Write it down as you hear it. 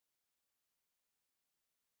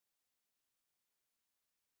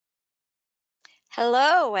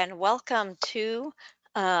Hello and welcome to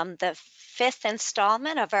the fifth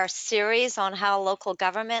installment of our series on how local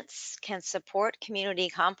governments can support community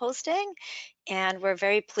composting. And we're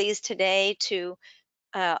very pleased today to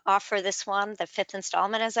offer this one, the fifth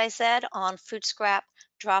installment, as I said, on food scrap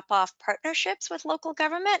drop-off partnerships with local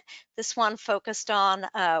government. This one focused on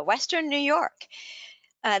Western New York.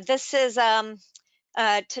 This is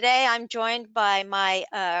Today I'm joined by my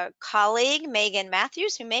colleague, Megan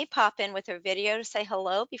Matthews, who may pop in with her video to say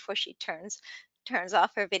hello before she turns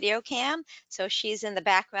off her video cam. So she's in the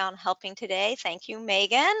background helping today. Thank you,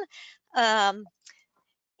 Megan. Um,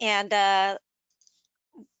 and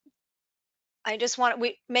I just want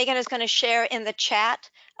Megan is going to share in the chat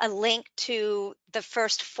a link to the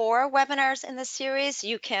first four webinars in the series.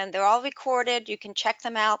 They're all recorded. You can check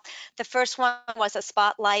them out. The first one was a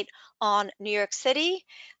spotlight on New York City.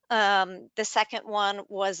 The second one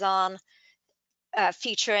was on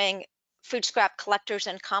featuring food scrap collectors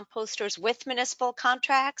and composters with municipal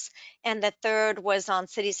contracts. And the third was on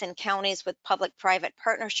cities and counties with public-private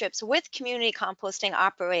partnerships with community composting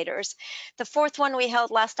operators. The fourth one we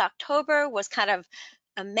held last October was kind of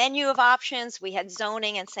a menu of options. We had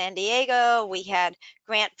zoning in San Diego, we had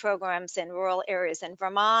grant programs in rural areas in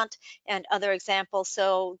Vermont, and other examples.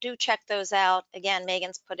 So do check those out. Again,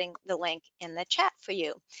 Megan's putting the link in the chat for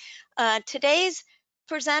you. Today's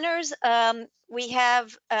presenters we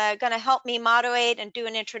have going to help me moderate and do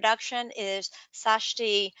an introduction is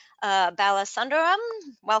Sashti Balasundaram.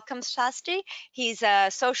 Welcome, Sashti. He's a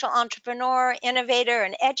social entrepreneur, innovator,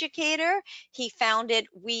 and educator. He founded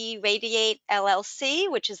WeRadiate LLC,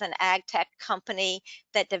 which is an ag tech company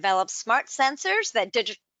that develops smart sensors that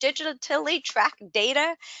digitally track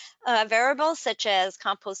data variables such as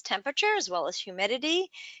compost temperature as well as humidity.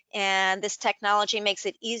 And this technology makes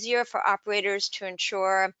it easier for operators to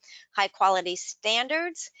ensure high quality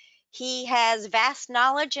standards. He has vast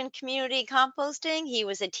knowledge in community composting. He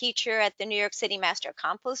was a teacher at the New York City Master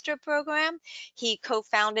Composter program. He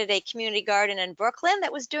co-founded a community garden in Brooklyn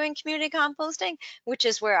that was doing community composting, which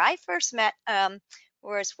is where I first met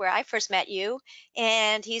you.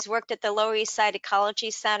 And he's worked at the Lower East Side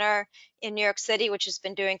Ecology Center in New York City, which has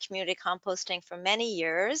been doing community composting for many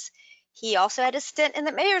years. He also had a stint in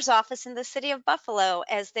the mayor's office in the city of Buffalo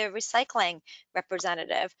as their recycling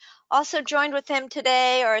representative. Also joined with him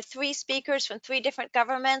today are three speakers from three different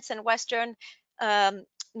governments in Western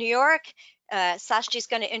New York. Sashti's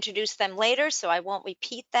going to introduce them later, so I won't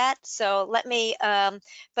repeat that. So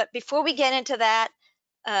but before we get into that,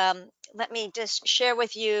 let me just share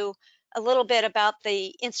with you a little bit about the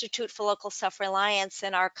Institute for Local Self-Reliance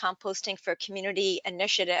and our Composting for Community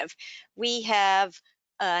initiative. We have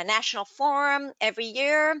a national forum every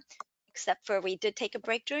year, except for we did take a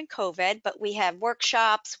break during COVID, but we have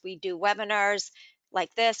workshops, we do webinars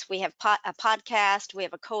like this, we have a podcast, we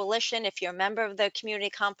have a coalition. If you're a member of the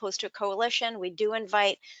Community Composter Coalition, we do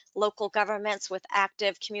invite local governments with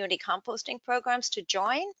active community composting programs to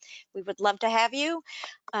join. We would love to have you.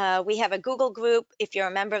 We have a Google group. If you're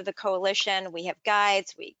a member of the coalition, we have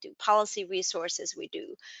guides, we do policy resources, we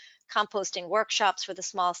do composting workshops for the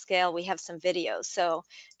small scale. We have some videos, so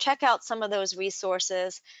check out some of those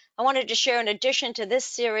resources. I wanted to share, in addition to this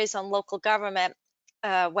series on local government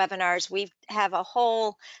webinars, we have a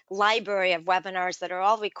whole library of webinars that are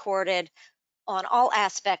all recorded on all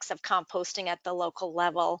aspects of composting at the local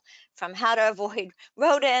level, from how to avoid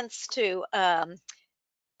rodents to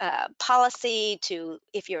policy, to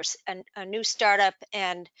if you're a new startup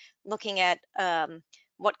and looking at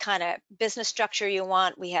what kind of business structure you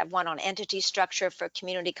want. We have one on entity structure for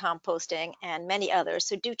community composting and many others,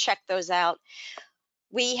 so do check those out.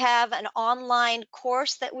 We have an online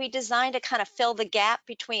course that we designed to kind of fill the gap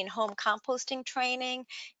between home composting training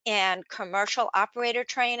and commercial operator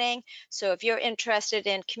training. So if you're interested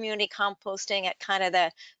in community composting at kind of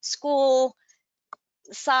the school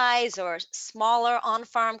size or smaller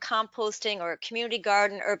on-farm composting or community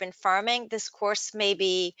garden urban farming, this course may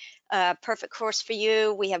be a perfect course for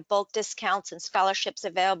you. We have bulk discounts and scholarships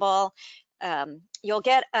available. You'll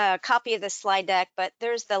get a copy of the slide deck, but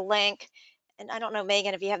there's the link. And I don't know,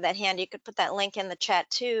 Megan, if you have that handy, you could put that link in the chat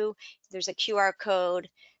too. There's a QR code.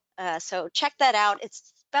 So check that out.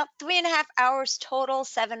 It's about 3.5 hours total,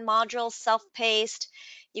 7 modules, self-paced.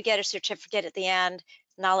 You get a certificate at the end.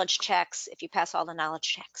 Knowledge checks, if you pass all the knowledge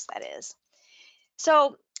checks, that is.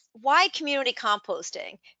 So why community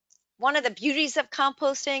composting? One of the beauties of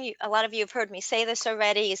composting, a lot of you have heard me say this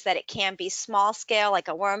already, is that it can be small scale, like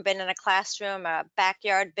a worm bin in a classroom, a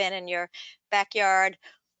backyard bin in your backyard,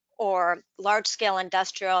 or large scale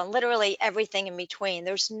industrial, and literally everything in between.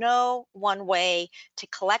 There's no one way to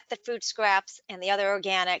collect the food scraps and the other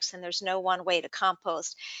organics, and there's no one way to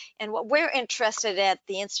compost. And what we're interested at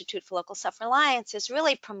the Institute for Local Self-Reliance is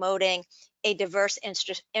really promoting a diverse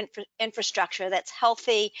infrastructure that's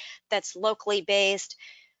healthy, that's locally based.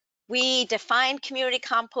 We define community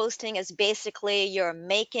composting as basically you're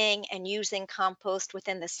making and using compost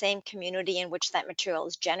within the same community in which that material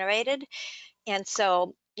is generated. And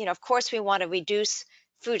so, of course, we want to reduce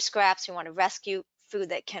food scraps. We want to rescue food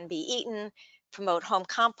that can be eaten, promote home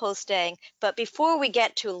composting. But before we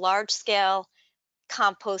get to large scale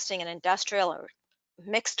composting and industrial or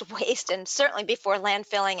mixed waste, and certainly before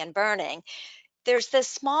landfilling and burning, there's this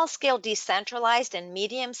small scale decentralized and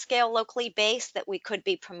medium scale locally based that we could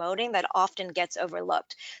be promoting that often gets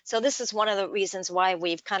overlooked. So this is one of the reasons why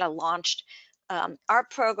we've kind of launched our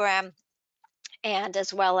program, and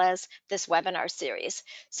as well as this webinar series.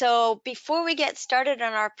 So before we get started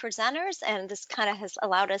on our presenters, and this kind of has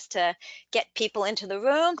allowed us to get people into the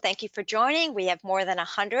room, thank you for joining. We have more than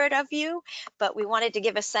 100 of you, but we wanted to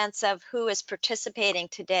give a sense of who is participating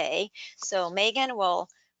today. So Megan will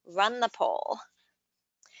run the poll.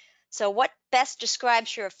 So what best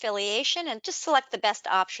describes your affiliation? And just select the best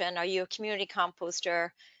option. Are you a community composter?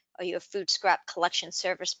 Are you a food scrap collection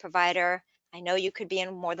service provider? I know you could be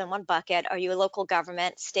in more than one bucket. Are you a local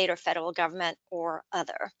government, state or federal government, or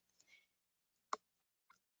other?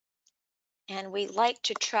 And we like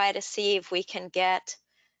to try to see if we can get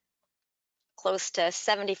close to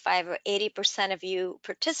 75 or 80% of you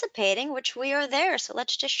participating, which we are there. So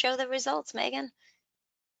let's just show the results, Megan.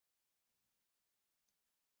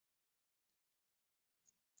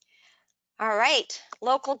 All right,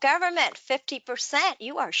 local government, 50%.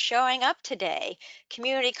 You are showing up today.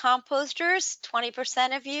 Community composters,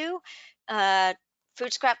 20% of you.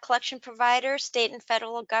 Food scrap collection providers, state and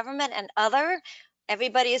federal government, and other.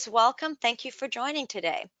 Everybody is welcome. Thank you for joining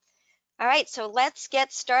today. All right, so let's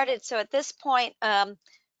get started. So at this point,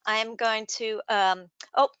 I'm going to, going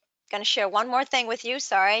to share one more thing with you,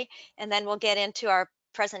 sorry, and then we'll get into our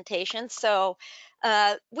presentation. So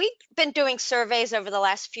we've been doing surveys over the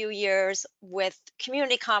last few years with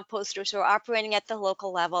community composters who are operating at the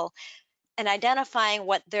local level and identifying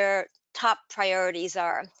what their top priorities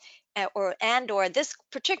are. Or this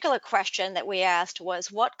particular question that we asked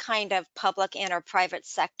was, what kind of public and or private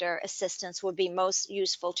sector assistance would be most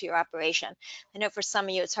useful to your operation? I know for some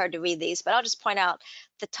of you it's hard to read these, but I'll just point out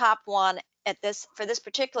the top one for this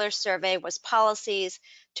particular survey was policies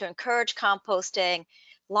to encourage composting,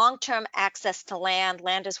 long-term access to land.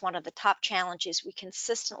 Land is one of the top challenges we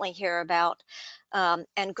consistently hear about,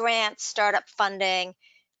 and grants, startup funding,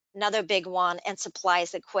 another big one, and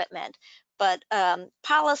supplies equipment. But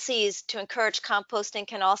policies to encourage composting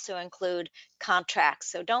can also include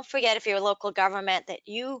contracts. So don't forget, if you're a local government, that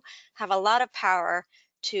you have a lot of power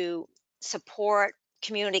to support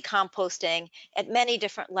community composting at many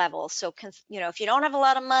different levels. So, if you don't have a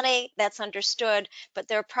lot of money, that's understood, but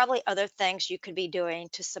there are probably other things you could be doing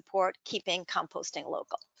to support keeping composting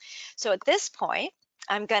local. So at this point,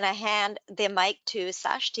 I'm going to hand the mic to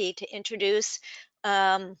Sashti to introduce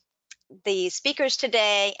the speakers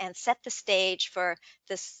today and set the stage for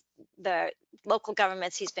the local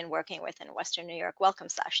governments he's been working with in Western New York. Welcome,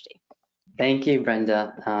 Sashti. Thank you,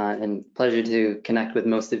 Brenda, and pleasure to connect with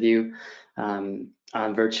most of you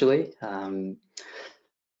virtually.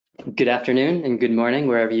 Good afternoon and good morning,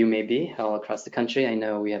 wherever you may be, all across the country. I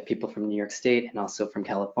know we have people from New York State and also from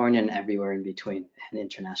California and everywhere in between and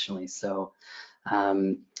internationally. So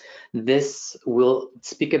this will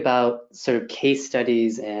speak about sort of case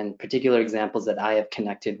studies and particular examples that I have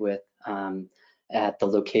connected with at the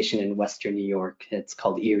location in Western New York. It's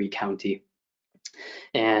called Erie County.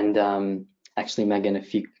 And actually, Megan,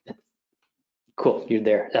 cool, you're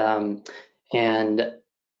there. And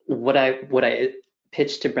what I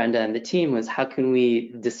pitched to Brenda and the team was, how can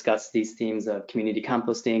we discuss these themes of community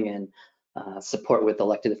composting and support with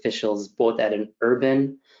elected officials, both at an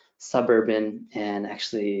urban, suburban, and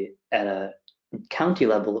actually at a county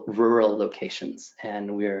level, rural locations.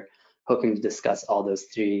 And we're hoping to discuss all those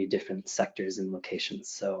three different sectors and locations.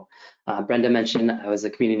 So Brenda mentioned I was a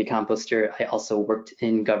community composter. I also worked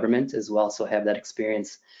in government as well, so I have that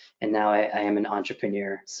experience. And now I am an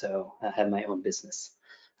entrepreneur, so I have my own business.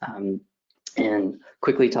 And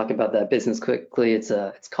quickly talk about that business quickly. It's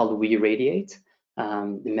called WeRadiate.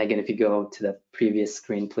 Megan, if you go to the previous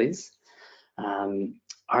screen, please.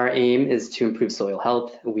 Our aim is to improve soil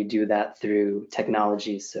health. We do that through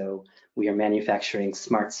technology. So we are manufacturing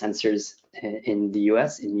smart sensors in the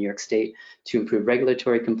US, in New York State, to improve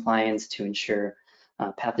regulatory compliance, to ensure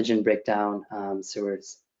pathogen breakdown. So we're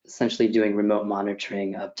essentially doing remote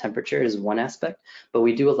monitoring of temperature is one aspect, but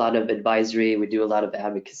we do a lot of advisory, we do a lot of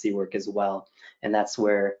advocacy work as well. And that's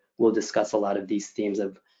where we'll discuss a lot of these themes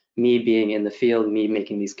of me being in the field, me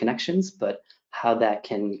making these connections, but how that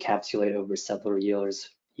can encapsulate over several years.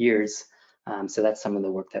 So that's some of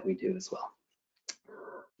the work that we do as well.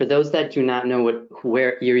 For those that do not know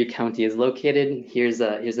where Erie County is located, here's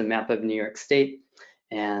a map of New York State,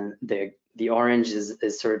 and the orange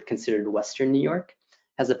is sort of considered Western New York.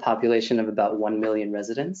 Has a population of about 1 million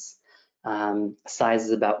residents. Size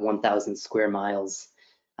is about 1,000 square miles.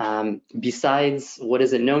 Besides, what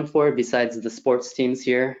is it known for? Besides the sports teams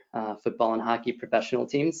here, football and hockey professional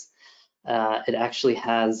teams, it actually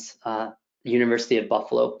has University of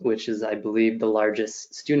Buffalo, which is, I believe, the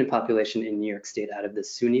largest student population in New York State out of the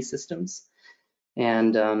SUNY systems,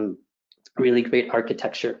 and really great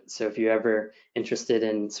architecture. So if you're ever interested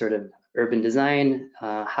in sort of urban design,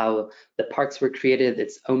 how the parks were created,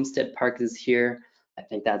 it's Olmsted Park is here. I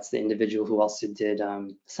think that's the individual who also did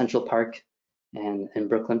Central Park and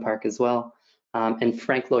Brooklyn Park as well. And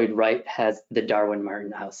Frank Lloyd Wright has the Darwin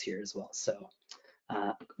Martin House here as well. So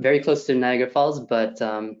very close to Niagara Falls, but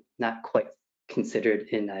not quite considered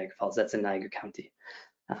in Niagara Falls. That's in Niagara County.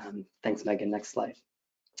 Thanks, Megan. Next slide.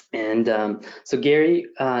 And so Gary,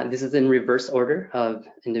 this is in reverse order of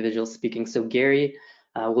individuals speaking. So Gary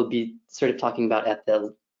will be sort of talking about at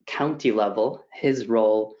the county level, his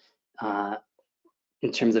role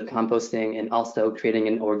in terms of composting and also creating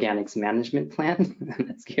an organics management plan.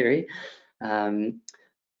 That's Gary.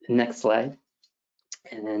 Next slide.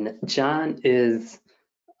 And John is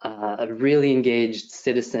a really engaged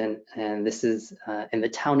citizen, and this is in the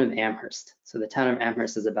town of Amherst. So the town of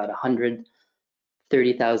Amherst is about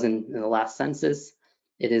 130,000 in the last census.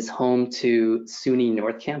 It is home to SUNY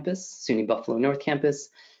North Campus, SUNY Buffalo North Campus.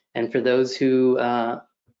 And for those who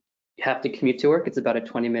have to commute to work, it's about a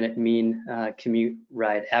 20-minute mean commute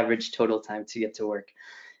ride, average total time to get to work.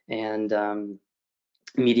 And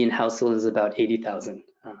median household is about 80,000.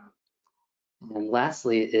 And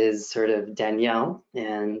lastly is sort of Danielle,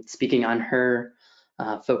 and speaking on her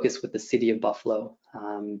focus with the City of Buffalo.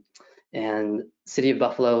 And City of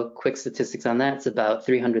Buffalo, quick statistics on that, it's about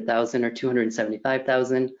 300,000 or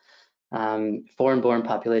 275,000. Foreign-born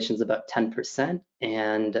population is about 10%,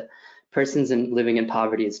 and persons living in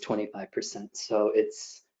poverty is 25%. So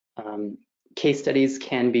it's case studies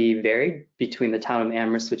can be varied between the town of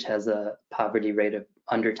Amherst, which has a poverty rate of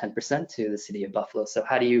under 10%, to the City of Buffalo. So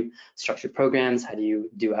how do you structure programs? How do you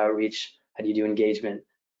do outreach? How do you do engagement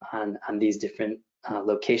on these different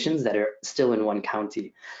locations that are still in one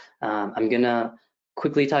county? I'm gonna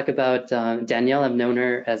quickly talk about Danielle. I've known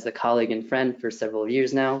her as a colleague and friend for several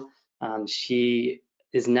years now. She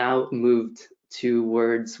is now moved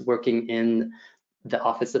towards working in the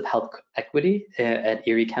Office of Health Equity at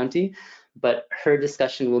Erie County, but her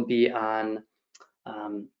discussion will be on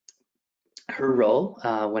her role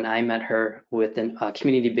when I met her with a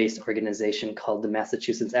community-based organization called the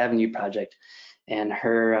Massachusetts Avenue Project, and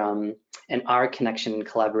her and our connection and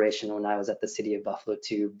collaboration when I was at the City of Buffalo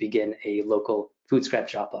to begin a local food scrap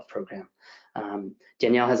drop-off program.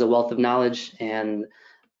 Danielle has a wealth of knowledge, and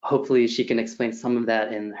hopefully she can explain some of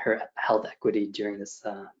that in her health equity during this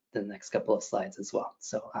the next couple of slides as well.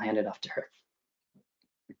 So I'll hand it off to her.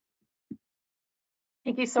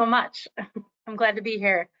 Thank you so much. I'm glad to be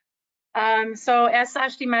here. So as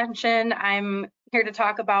Sashti mentioned, I'm here to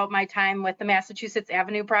talk about my time with the Massachusetts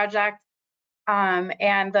Avenue Project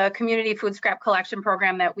and the community food scrap collection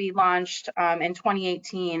program that we launched in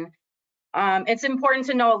 2018. It's important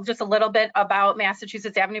to know just a little bit about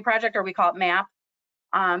Massachusetts Avenue Project, or we call it MAP.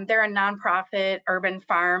 They're a nonprofit urban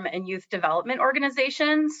farm and youth development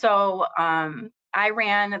organization. So I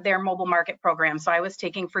ran their mobile market program. So I was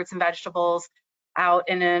taking fruits and vegetables out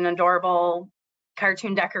in an adorable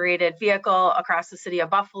cartoon decorated vehicle across the city of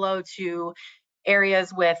Buffalo to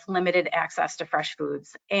areas with limited access to fresh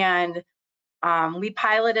foods. And we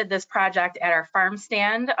piloted this project at our farm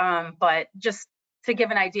stand, but just to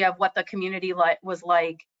give an idea of what the community was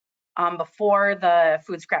like before the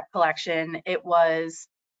food scrap collection, it was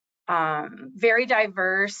very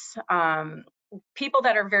diverse, people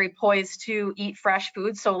that are very poised to eat fresh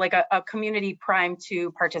food, so like a community primed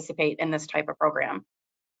to participate in this type of program.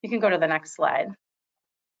 You can go to the next slide.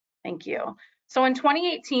 Thank you. So in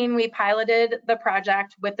 2018, we piloted the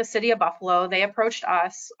project with the City of Buffalo. They approached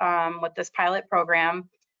us with this pilot program.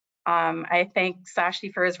 I thank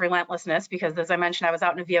Sashti for his relentlessness, because as I mentioned, I was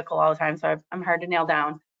out in a vehicle all the time, so I'm hard to nail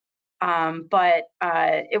down. But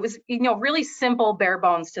it was, really simple, bare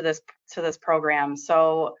bones to this program.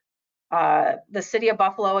 So the city of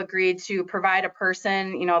Buffalo agreed to provide a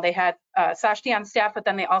person, they had Sashti on staff, but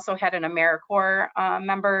then they also had an AmeriCorps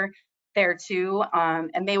member there too,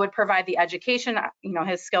 and they would provide the education.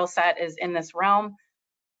 His skill set is in this realm,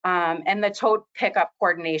 and the tote pickup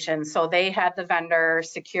coordination. So they had the vendor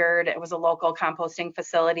secured. It was a local composting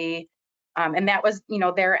facility, and that was,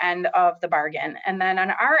 their end of the bargain. And then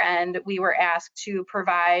on our end, we were asked to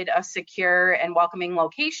provide a secure and welcoming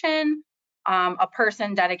location, a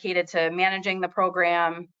person dedicated to managing the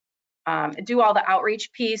program, do all the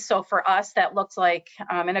outreach piece. So for us, that looks like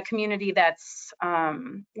in a community that's,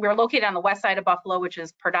 we're located on the west side of Buffalo, which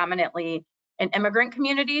is predominantly an immigrant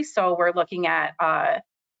community. So we're looking at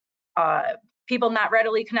people not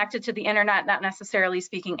readily connected to the internet, not necessarily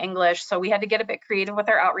speaking English. So we had to get a bit creative with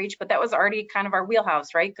our outreach, but that was already kind of our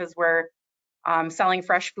wheelhouse, right? Because we're selling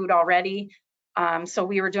fresh food already. So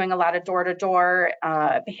we were doing a lot of door-to-door,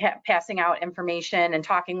 passing out information and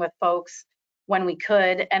talking with folks when we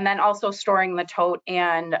could, and then also storing the tote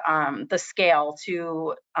and the scale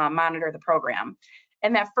to monitor the program.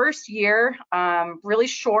 In that first year, really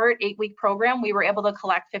short 8-week program, we were able to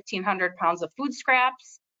collect 1,500 pounds of food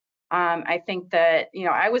scraps. I think that,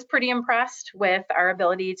 I was pretty impressed with our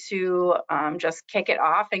ability to just kick it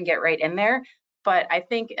off and get right in there. But I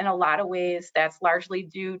think in a lot of ways, that's largely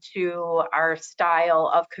due to our style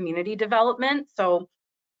of community development. So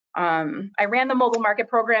I ran the mobile market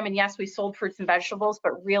program, and yes, we sold fruits and vegetables,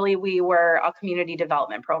 but really we were a community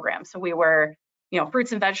development program. So we were,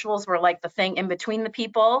 fruits and vegetables were like the thing in between the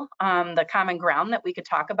people, the common ground that we could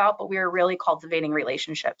talk about, but we were really cultivating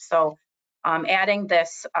relationships. So adding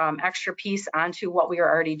this extra piece onto what we were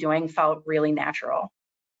already doing felt really natural.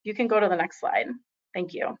 You can go to the next slide.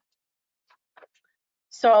 Thank you.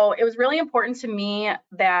 So it was really important to me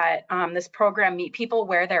that this program meet people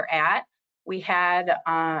where they're at. We had,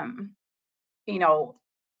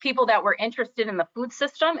 people that were interested in the food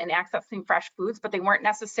system and accessing fresh foods, but they weren't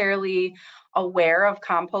necessarily aware of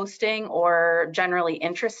composting or generally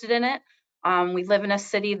interested in it. We live in a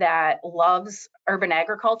city that loves urban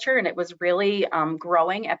agriculture, and it was really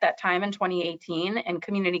growing at that time in 2018, and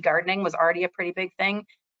community gardening was already a pretty big thing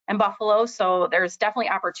in Buffalo. So there's definitely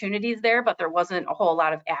opportunities there, but there wasn't a whole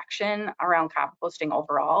lot of action around composting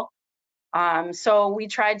overall. So we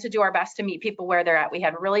tried to do our best to meet people where they're at. We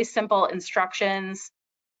had really simple instructions.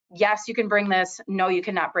 Yes, you can bring this. No, you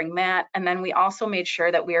cannot bring that. And then we also made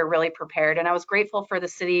sure that we are really prepared. And I was grateful for the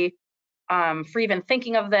city for even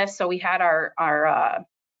thinking of this. So we had our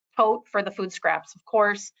tote for the food scraps, of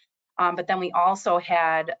course, but then we also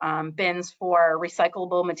had bins for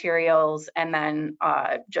recyclable materials and then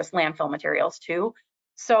just landfill materials too.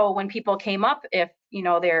 So when people came up, if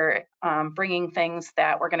they're bringing things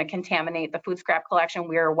that were going to contaminate the food scrap collection,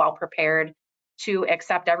 we were well prepared to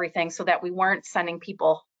accept everything so that we weren't sending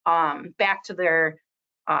people back to their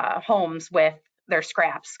homes with their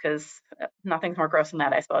scraps, because nothing's more gross than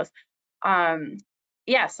that, I suppose.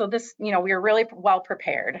 Yeah, so this, we were really well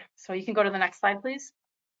prepared. So you can go to the next slide, please.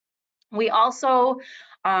 We also,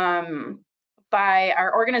 by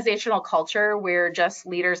our organizational culture, we're just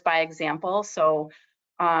leaders by example. So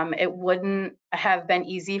it wouldn't have been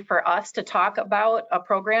easy for us to talk about a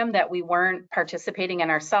program that we weren't participating in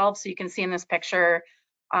ourselves. So you can see in this picture,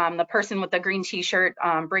 the person with the green t-shirt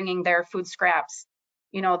bringing their food scraps.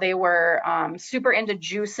 They were super into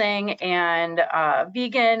juicing and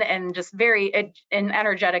vegan and just very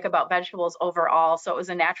energetic about vegetables overall. So it was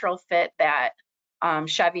a natural fit that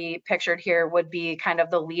Chevy pictured here would be kind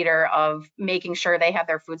of the leader of making sure they had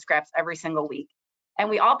their food scraps every single week. And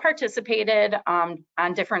we all participated on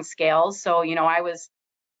different scales. So, I was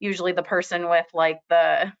usually the person with like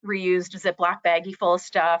the reused Ziploc baggie full of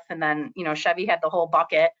stuff. And then, Chevy had the whole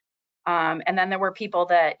bucket. And then there were people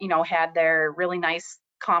that, had their really nice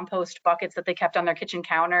compost buckets that they kept on their kitchen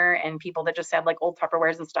counter, and people that just had like old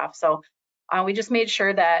Tupperwares and stuff. So we just made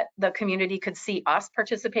sure that the community could see us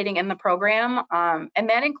participating in the program. And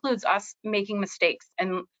that includes us making mistakes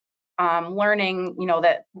and learning,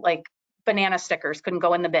 that like banana stickers couldn't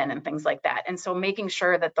go in the bin and things like that. And so making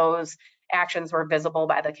sure that those actions were visible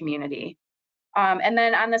by the community. And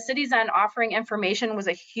then on the city's end, offering information was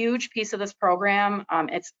a huge piece of this program.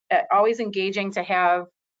 It's always engaging to have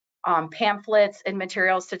pamphlets and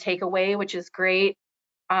materials to take away, which is great.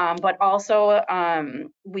 But also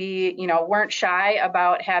we, weren't shy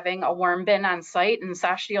about having a worm bin on site, and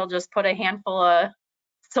Sashti will just put a handful of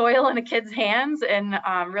soil in a kid's hands and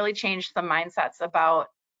really change the mindsets about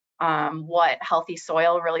what healthy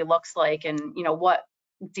soil really looks like, and what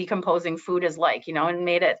decomposing food is like, and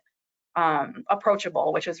made it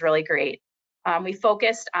approachable, which was really great. We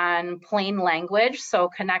focused on plain language, so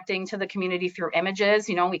connecting to the community through images.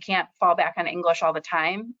 You know, we can't fall back on English all the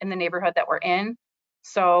time in the neighborhood that we're in.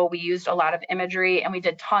 So we used a lot of imagery, and we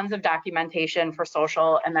did tons of documentation for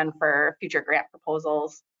social and then for future grant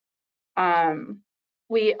proposals. Plain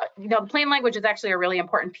language is actually a really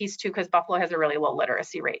important piece too, because Buffalo has a really low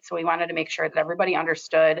literacy rate. So we wanted to make sure that everybody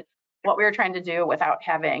understood what we were trying to do without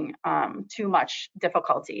having too much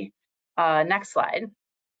difficulty. Next slide.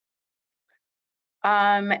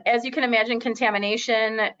 As you can imagine,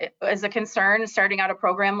 contamination is a concern starting out a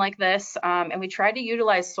program like this, and we tried to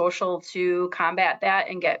utilize social to combat that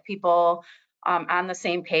and get people on the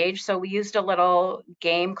same page. So we used a little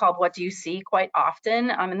game called What Do You See quite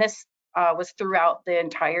often, and this was throughout the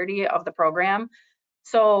entirety of the program.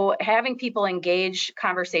 So having people engage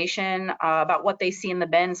conversation about what they see in the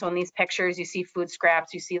bin. So in these pictures, you see food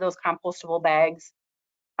scraps, you see those compostable bags.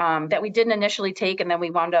 That we didn't initially take, and then we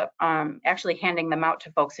wound up actually handing them out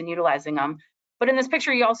to folks and utilizing them. But in this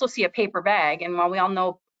picture, you also see a paper bag, and while we all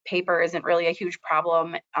know paper isn't really a huge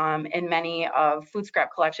problem in many of food scrap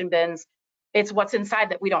collection bins, it's what's inside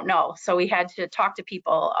that we don't know. So we had to talk to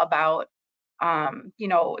people about, you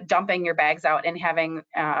know, dumping your bags out and having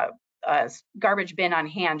a garbage bin on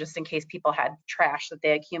hand just in case people had trash that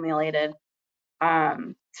they accumulated.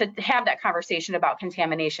 To have that conversation about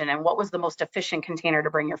contamination and what was the most efficient container to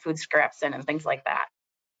bring your food scraps in and things like that.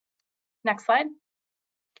 Next slide.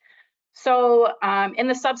 So in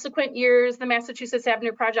the subsequent years, the Massachusetts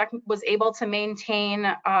Avenue Project was able to maintain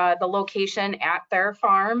the location at their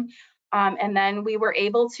farm. And then we were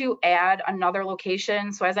able to add another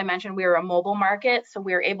location. So as I mentioned, we were a mobile market. So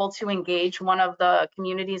we were able to engage one of the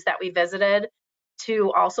communities that we visited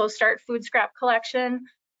to also start food scrap collection.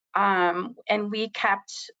 And we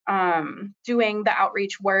kept doing the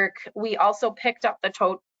outreach work. We also picked up the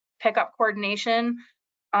tote pickup coordination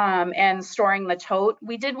and storing the tote.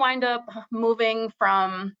 We did wind up moving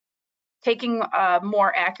from taking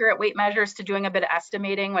more accurate weight measures to doing a bit of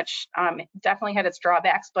estimating, which definitely had its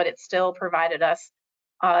drawbacks, but it still provided us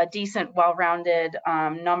a decent, well-rounded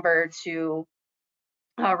number to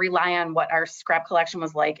rely on what our scrap collection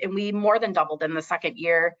was like. And we more than doubled in the second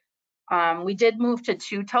year. We did move to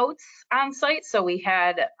 2 totes on site. So we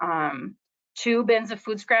had 2 bins of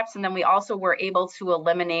food scraps, and then we also were able to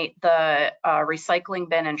eliminate the recycling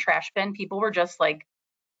bin and trash bin. People were just like,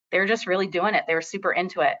 they were just really doing it. They were super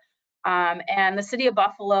into it. And the city of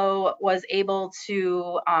Buffalo was able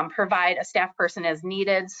to provide a staff person as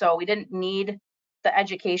needed. So we didn't need the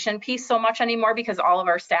education piece so much anymore because all of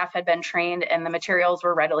our staff had been trained and the materials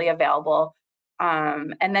were readily available.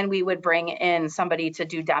 And then we would bring in somebody to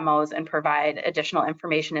do demos and provide additional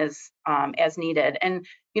information as needed. And,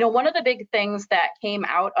 you know, one of the big things that came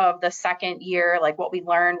out of the second year, like what we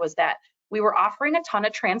learned was that we were offering a ton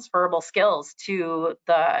of transferable skills to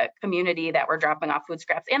the community that were dropping off food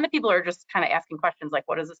scraps. And the people are just kind of asking questions like,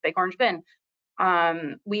 what is this big orange bin?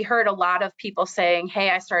 We heard a lot of people saying, hey,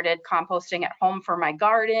 I started composting at home for my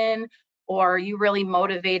garden, or you really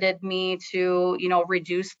motivated me to, you know,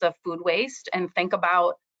 reduce the food waste and think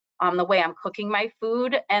about the way I'm cooking my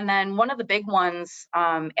food. And then one of the big ones,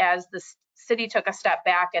 as the city took a step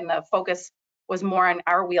back and the focus was more on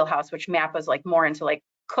our wheelhouse, which MAP was like more into like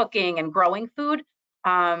cooking and growing food,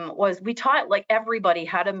 was we taught like everybody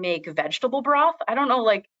how to make vegetable broth. I don't know,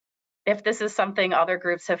 like, if this is something other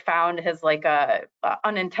groups have found has like a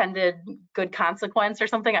unintended good consequence or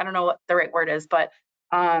something. I don't know what the right word is, but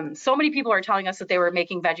so many people are telling us that they were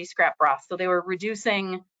making veggie scrap broth. So they were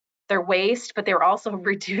reducing their waste, but they were also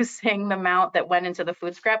reducing the amount that went into the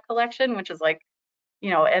food scrap collection, which is like, you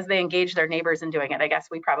know, as they engage their neighbors in doing it, I guess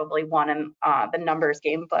we probably won in the numbers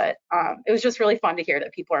game, but it was just really fun to hear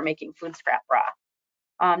that people are making food scrap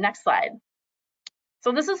broth. Next slide.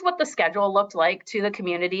 So this is what the schedule looked like to the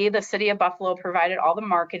community. The city of Buffalo provided all the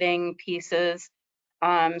marketing pieces.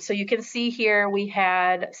 So you can see here we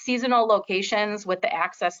had seasonal locations with the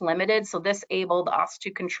access limited. So this enabled us to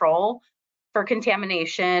control for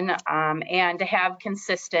contamination and to have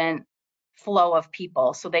consistent flow of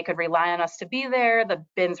people. So they could rely on us to be there. The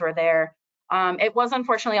bins were there. It was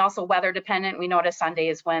unfortunately also weather dependent. We noticed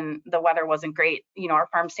Sundays when the weather wasn't great, you know, our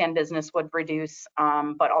farm stand business would reduce,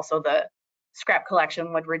 but also the scrap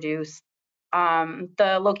collection would reduce.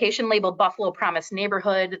 The location labeled Buffalo Promise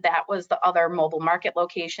Neighborhood, that was the other mobile market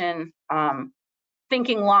location.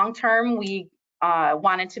 Thinking long-term, we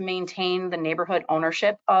wanted to maintain the neighborhood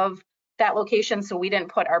ownership of that location, so we didn't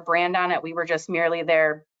put our brand on it. We were just merely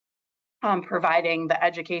there providing the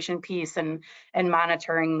education piece and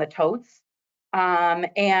monitoring the totes.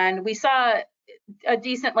 And we saw a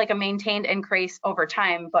decent, like a maintained increase over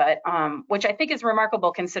time, but which I think is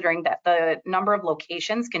remarkable considering that the number of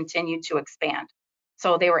locations continued to expand.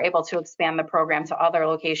 So they were able to expand the program to other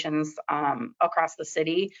locations across the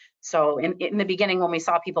city. So in the beginning, when we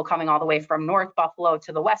saw people coming all the way from North Buffalo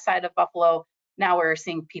to the west side of Buffalo, now we're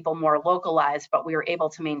seeing people more localized, but we were able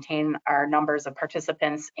to maintain our numbers of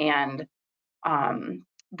participants and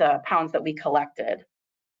the pounds that we collected.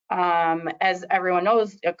 As everyone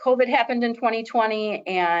knows, COVID happened in 2020,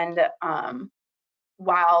 and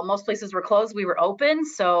while most places were closed, we were open.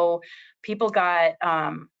 So people got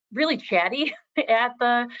really chatty at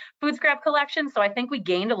the food scrap collection. So I think we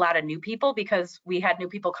gained a lot of new people because we had new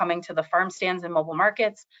people coming to the farm stands and mobile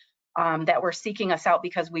markets that were seeking us out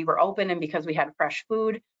because we were open and because we had fresh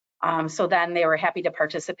food. So then they were happy to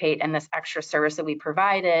participate in this extra service that we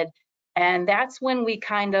provided. And that's when we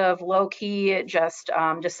kind of low-key just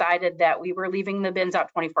decided that we were leaving the bins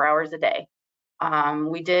out 24 hours a day.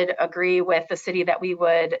 We did agree with the city that we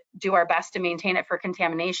would do our best to maintain it for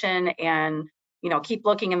contamination and, you know, keep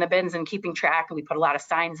looking in the bins and keeping track. And we put a lot of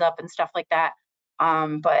signs up and stuff like that.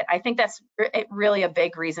 But I think that's really a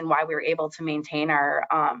big reason why we were able to maintain our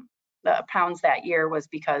the pounds that year, was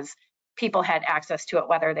because people had access to it,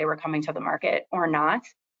 whether they were coming to the market or not.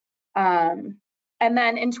 And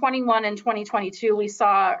then in 21 and 2022, we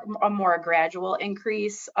saw a more gradual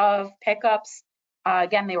increase of pickups.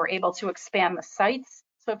 Again, they were able to expand the sites.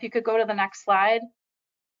 So if you could go to the next slide.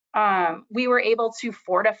 We were able to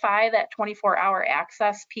fortify that 24-hour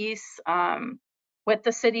access piece with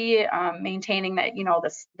the city, maintaining that, you know,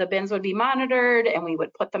 the bins would be monitored and we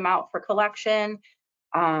would put them out for collection.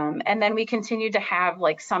 And then we continued to have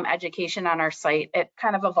like some education on our site. It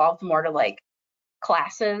kind of evolved more to like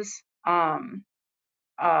classes in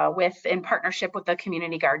partnership with the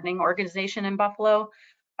community gardening organization in Buffalo.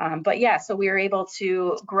 But yeah, so we were able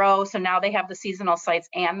to grow. So now they have the seasonal sites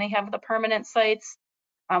and they have the permanent sites.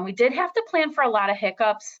 We did have to plan for a lot of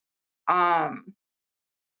hiccups. We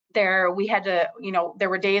had to, you know, there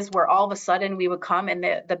were days where all of a sudden we would come and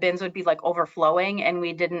the bins would be like overflowing, and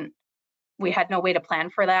we had no way to plan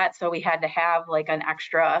for that. So we had to have like an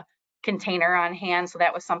extra container on hand. So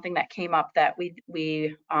that was something that came up that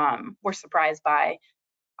we were surprised by.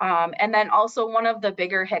 And then also one of the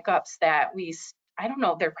bigger hiccups that I don't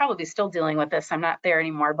know, they're probably still dealing with this, I'm not there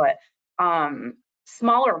anymore, but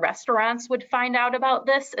smaller restaurants would find out about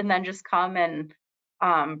this and then just come and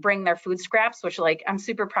bring their food scraps, which like I'm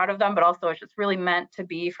super proud of them, but also it's just really meant to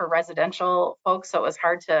be for residential folks. So it was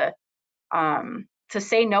hard to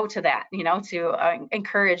say no to that, you know, to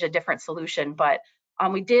encourage a different solution. But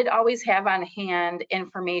we did always have on hand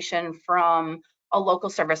information from a local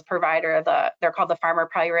service provider. They're called the Farmer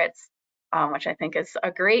Pirates, which I think is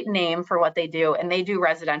a great name for what they do. And they do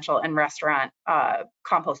residential and restaurant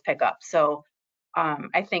compost pickup. So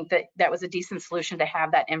I think that was a decent solution to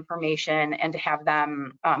have that information and to have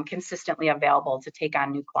them consistently available to take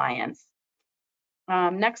on new clients.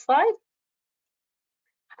 Next slide.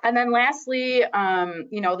 And then lastly,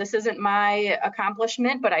 you know, this isn't my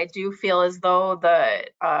accomplishment, but I do feel as though the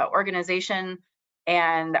organization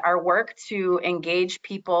and our work to engage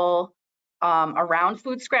people around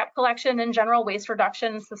food scrap collection in general, waste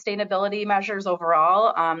reduction, sustainability measures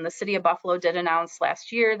overall. The city of Buffalo did announce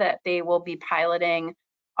last year that they will be piloting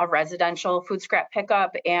a residential food scrap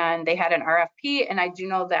pickup, and they had an RFP, and I do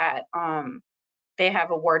know that they have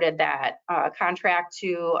awarded that contract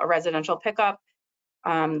to a residential pickup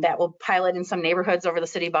that will pilot in some neighborhoods over the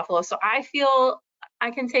city of Buffalo. So I feel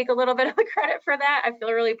I can take a little bit of the credit for that. I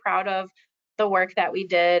feel really proud of the work that we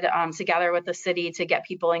did together with the city to get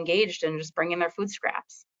people engaged and just bring in their food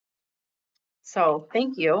scraps. So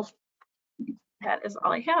thank you. That is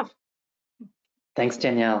all I have. Thanks,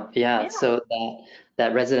 Danielle. Yeah. So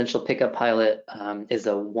that residential pickup pilot is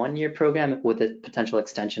a 1-year program with a potential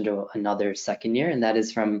extension to another 2nd year, and that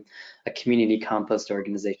is from a community compost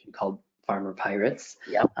organization called Farmer Pirates.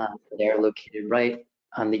 Yep. They're located right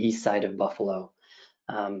on the east side of Buffalo.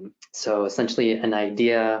 So essentially an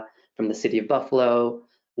idea from the city of Buffalo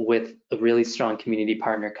with a really strong community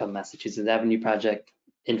partner called Massachusetts Avenue Project.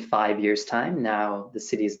 In 5 years' time, now the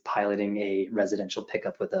city is piloting a residential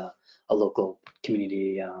pickup with a local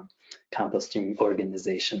community composting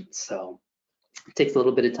organization. So it takes a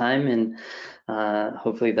little bit of time, and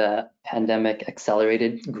hopefully the pandemic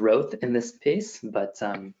accelerated growth in this space, but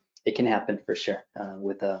it can happen for sure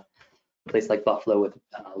with a place like Buffalo with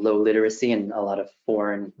low literacy and a lot of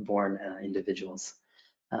foreign-born individuals.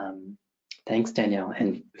 Thanks, Danielle,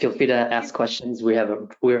 and feel free to ask questions.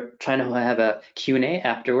 We're trying to have a Q&A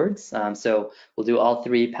afterwards, so we'll do all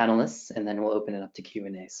 3 panelists and then we'll open it up to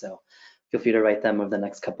Q&A. So feel free to write them over the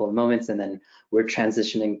next couple of moments, and then we're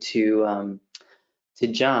transitioning to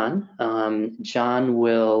John. John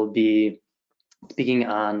will be speaking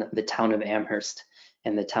on the town of Amherst,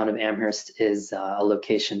 and the town of Amherst is a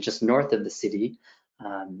location just north of the city,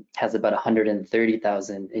 has about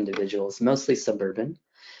 130,000 individuals, mostly suburban,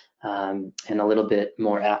 and a little bit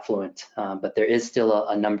more affluent, but there is still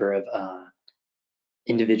a number of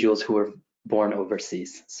individuals who were born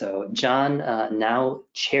overseas. So John now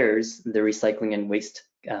chairs the Recycling and Waste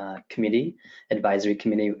Committee, Advisory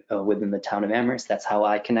Committee within the town of Amherst. That's how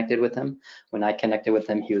I connected with him. When I connected with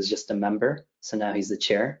him, he was just a member. So now he's the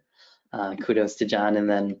chair. Kudos to John. And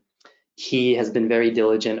then he has been very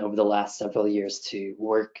diligent over the last several years to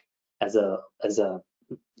work as a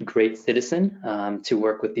great citizen, to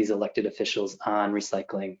work with these elected officials on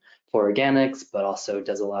recycling for organics, but also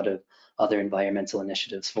does a lot of other environmental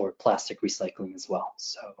initiatives for plastic recycling as well.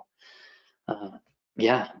 So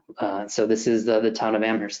yeah, so this is the town of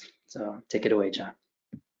Amherst. So take it away, John.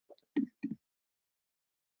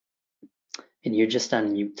 And you're just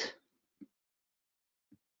on mute.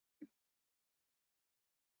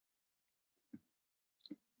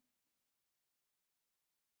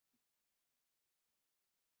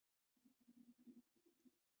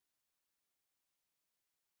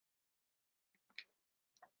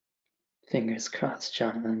 Fingers crossed,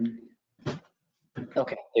 John.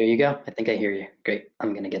 Okay, there you go. I think I hear you. Great.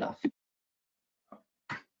 I'm gonna get off.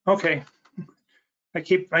 Okay. I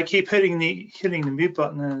keep hitting the mute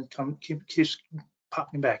button and it keeps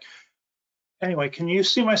popping back. Anyway, can you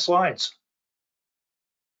see my slides?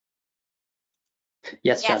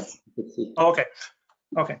 Yes, John. Yes. Oh, okay.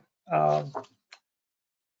 Okay.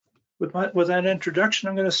 With that introduction,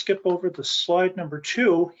 I'm going to skip over to slide number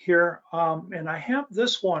 2 here, and I have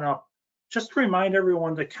this one up just to remind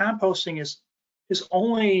everyone that composting is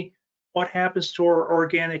only what happens to our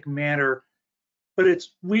organic matter, but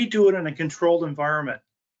we do it in a controlled environment.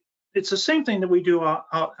 It's the same thing that we do out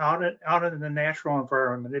in the natural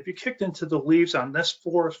environment. If you kicked into the leaves on this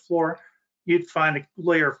forest floor, you'd find a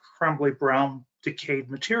layer of crumbly brown decayed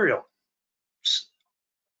material.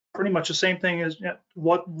 Pretty much the same thing as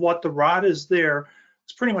what the rot is there.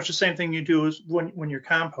 It's pretty much the same thing you do as when you're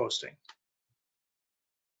composting.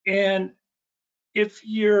 And if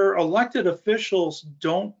your elected officials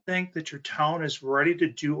don't think that your town is ready to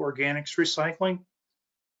do organics recycling,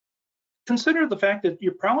 consider the fact that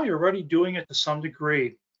you're probably already doing it to some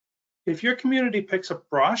degree. If your community picks up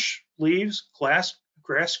brush, leaves, grass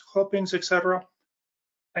clippings, etc.,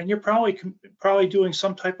 and you're probably doing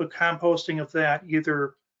some type of composting of that,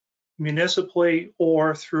 either municipally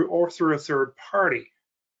or through a third party.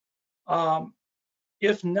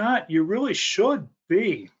 If not, you really should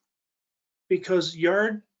be, because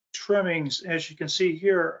yard trimmings, as you can see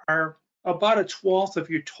here, are about 1/12 of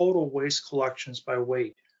your total waste collections by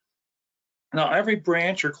weight. Now, every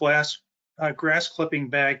branch or grass clipping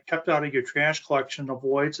bag kept out of your trash collection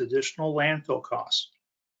avoids additional landfill costs.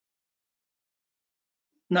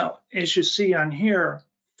 Now, as you see on here,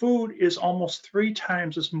 food is almost 3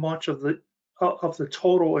 times as much of the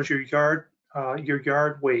total as your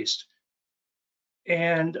yard waste.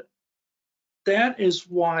 And that is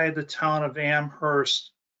why the town of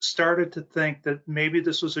Amherst started to think that maybe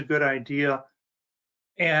this was a good idea,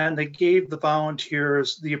 and they gave the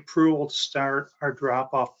volunteers the approval to start our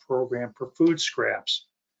drop-off program for food scraps.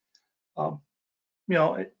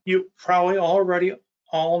 You probably already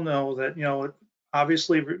all know that it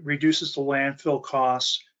obviously reduces the landfill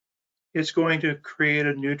costs. It's going to create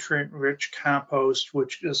a nutrient-rich compost,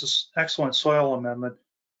 which is an excellent soil amendment.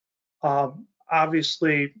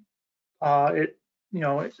 Obviously, the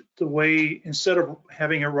way, instead of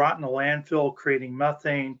having it rot in a landfill creating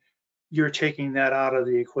methane, you're taking that out of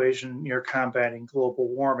the equation. You're combating global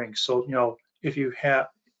warming. So, if you have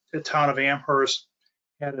the town of Amherst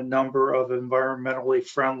had a number of environmentally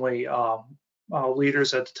friendly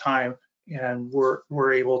leaders at the time, and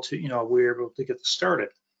we're able to get this started.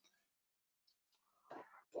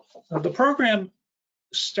 The program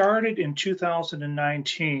started in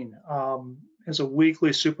 2019 as a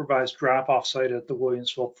weekly supervised drop-off site at the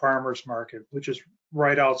Williamsville Farmers Market, which is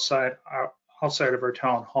right outside of our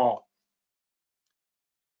town hall.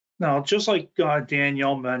 Now, just like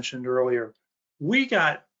Danielle mentioned earlier, we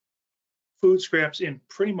got food scraps in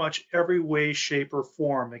pretty much every way, shape, or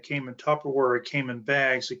form. It came in Tupperware, it came in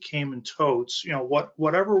bags, it came in totes.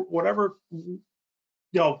 Whatever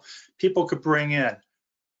people could bring in.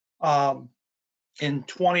 In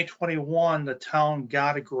 2021, the town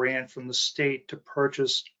got a grant from the state to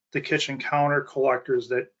purchase the kitchen counter collectors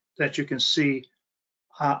that you can see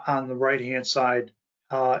on the right-hand side,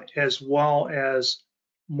 as well as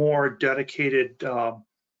more dedicated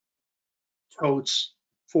totes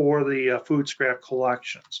for the food scrap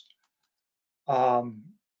collections. Now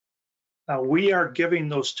we are giving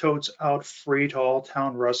those totes out free to all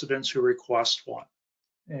town residents who request one.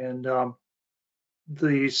 And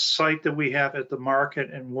the site that we have at the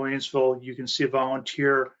market in Williamsville, you can see a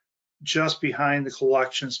volunteer just behind the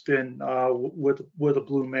collections bin with a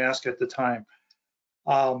blue mask at the time.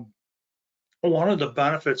 One of the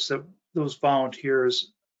benefits that those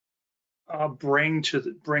volunteers bring to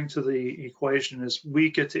the equation is we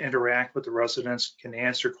get to interact with the residents, can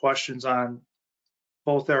answer questions on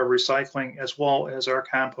both our recycling as well as our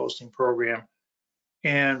composting program,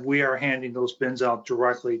 and we are handing those bins out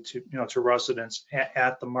directly to to residents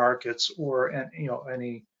at the markets or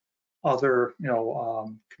any other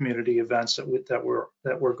community events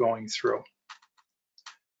that we're going through.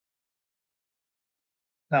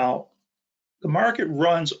 Now, the market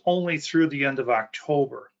runs only through the end of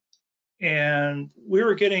October, and we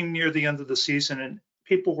were getting near the end of the season, and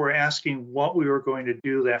people were asking what we were going to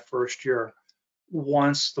do that first year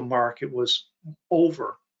once the market was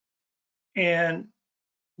over. And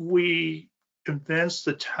we convinced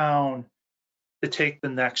the town to take the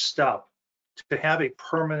next step, to have a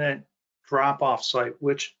permanent drop-off site,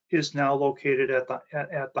 which is now located at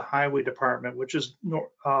the highway department, which is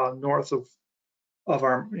north of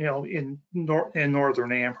our, in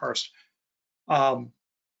northern Amherst.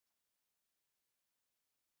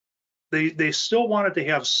 They still wanted to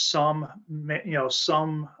have some,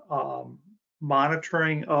 some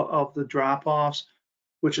monitoring of the drop-offs,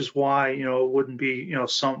 which is why, it wouldn't be,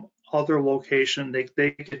 some other location.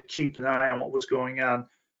 They could keep an eye on what was going on,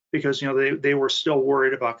 because, they were still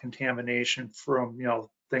worried about contamination from,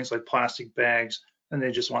 things like plastic bags, and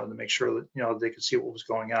they just wanted to make sure that, they could see what was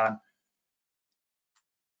going on.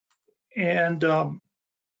 And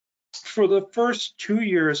for the first 2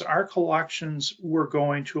 years, our collections were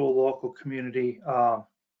going to a local community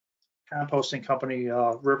composting company,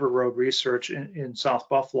 River Road Research in South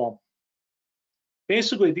Buffalo.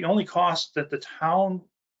 Basically, the only cost that the town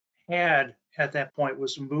had at that point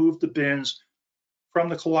was to move the bins from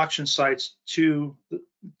the collection sites to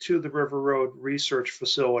the River Road Research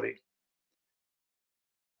facility.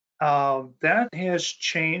 That has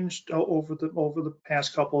changed over the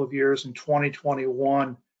past couple of years. In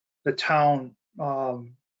 2021, the town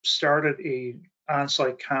started a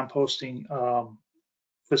on-site composting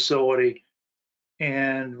facility,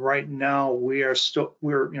 and right now we're still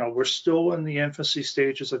in the infancy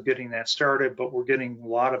stages of getting that started, but we're getting a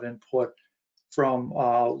lot of input from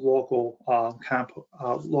local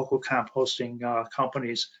composting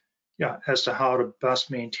companies, as to how to best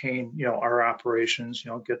maintain our operations,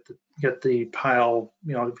 get the pile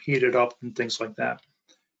heated up and things like that.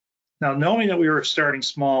 Now, knowing that we were starting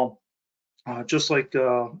small, just like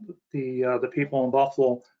the people in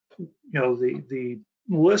Buffalo, the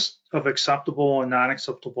list of acceptable and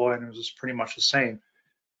non-acceptable items is pretty much the same.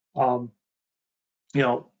 When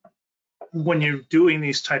you're doing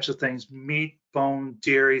these types of things, meat, bone,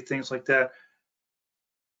 dairy, things like that,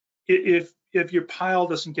 if your pile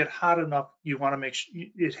doesn't get hot enough, you want to make sure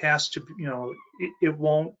it has to, it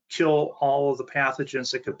won't kill all of the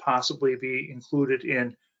pathogens that could possibly be included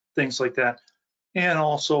in things like that. And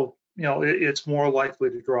also, it's more likely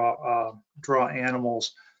to draw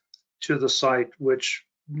animals to the site, which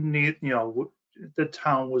the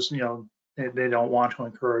town was, they don't want to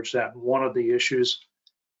encourage that. One of the issues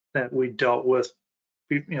that we dealt with,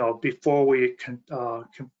 before we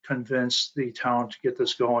convinced the town to get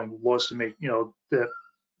this going, was to make, that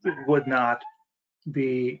it would not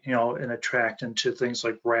be, an attractant to things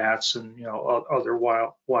like rats and, other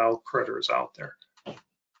wild critters out there.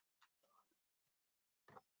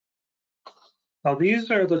 Now, these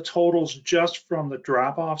are the totals just from the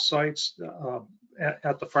drop-off sites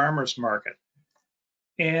at the farmers market.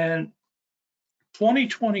 And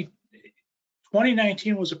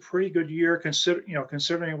 2019 was a pretty good year,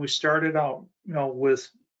 considering we started out, with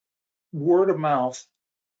word of mouth,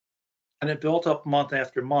 and it built up month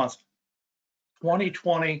after month.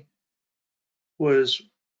 2020 was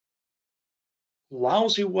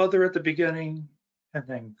lousy weather at the beginning, and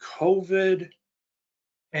then COVID,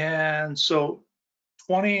 and so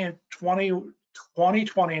 2020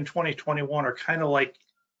 and 2021 are kind of like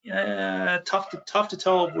tough to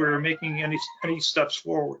tell if we're making any steps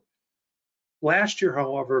forward. Last year,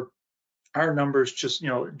 however, our numbers just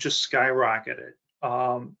skyrocketed.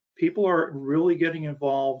 People are really getting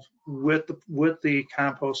involved with the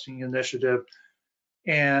composting initiative,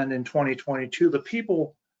 and in 2022, the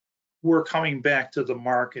people were coming back to the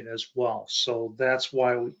market as well. So that's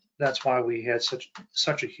why that's why we had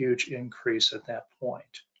such a huge increase at that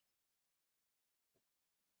point.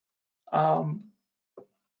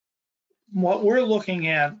 What we're looking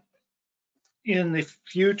at in the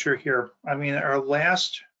future here, I mean, the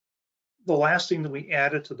last thing that we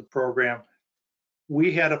added to the program,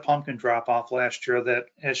 we had a pumpkin drop off last year that,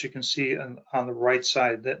 as you can see on the right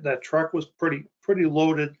side, that truck was pretty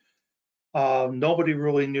loaded. Nobody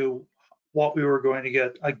really knew what we were going to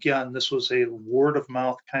get. Again, this was a word of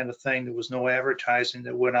mouth kind of thing. There was no advertising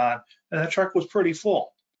that went on, and that truck was pretty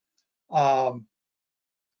full.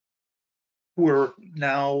 We're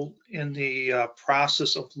now in the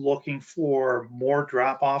process of looking for more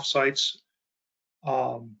drop-off sites,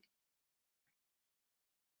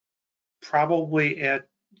 probably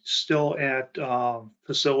still at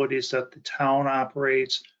facilities that the town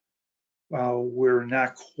operates. We're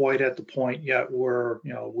not quite at the point yet where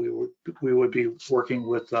we would be working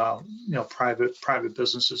with private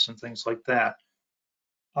businesses and things like that.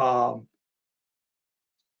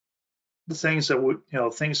 The things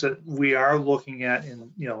that we are looking at,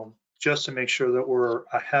 and just to make sure that we're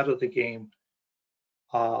ahead of the game.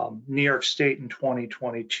 New York State in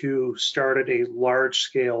 2022 started a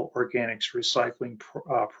large-scale organics recycling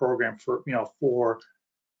program for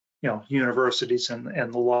universities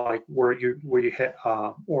and the like, where you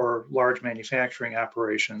have or large manufacturing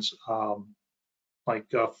operations like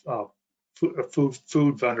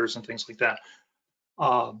food vendors and things like that,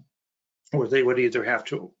 where they would either have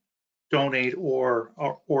to donate or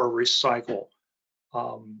recycle.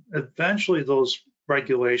 Eventually, those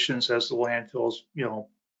regulations, as the landfills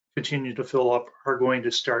continue to fill up, are going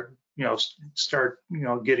to start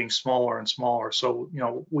getting smaller and smaller. So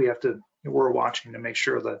we're watching to make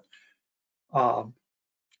sure that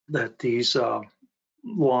that these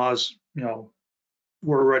laws,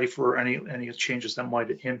 we're ready for any changes that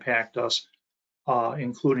might impact us,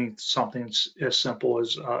 including something as simple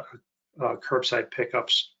as curbside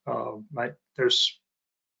pickups. There's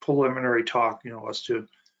preliminary talk, as to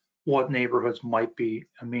what neighborhoods might be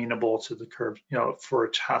amenable to the curb, for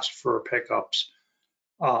a test for pickups,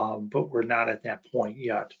 but we're not at that point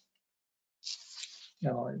yet.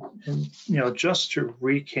 And just to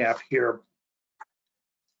recap here,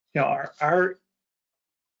 our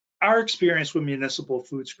experience with municipal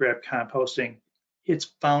food scrap composting,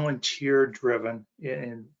 it's volunteer driven,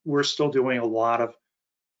 and we're still doing a lot of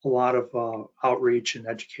outreach and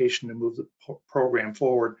education to move the program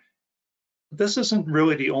forward. This isn't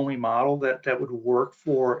really the only model that would work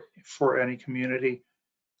for any community.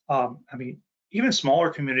 I mean, even smaller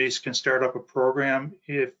communities can start up a program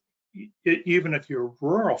even if you're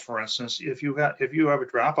rural, for instance. If you have a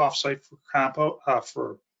drop-off site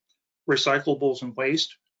for recyclables and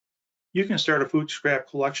waste, you can start a food scrap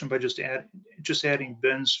collection by just adding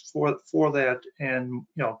bins for that, and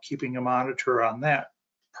keeping a monitor on that,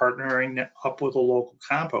 partnering up with a local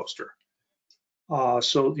composter.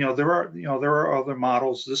 So there are other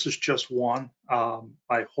models. This is just one.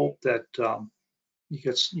 I hope that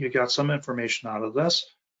you got some information out of this.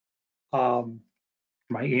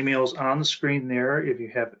 My email is on the screen there. If you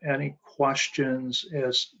have any questions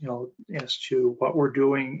as to what we're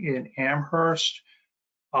doing in Amherst,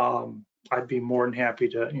 I'd be more than happy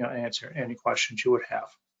to answer any questions you would have.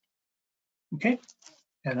 Okay,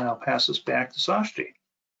 and I'll pass this back to Sashti.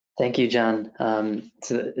 Thank you, John.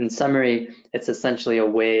 So in summary, it's essentially a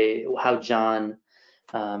way how John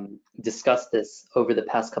discussed this over the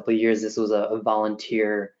past couple of years. This was a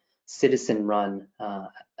volunteer, citizen-run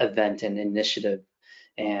event and initiative,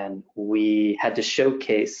 and we had to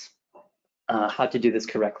showcase how to do this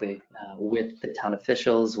correctly with the town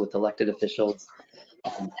officials, with elected officials.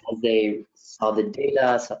 As they saw the data,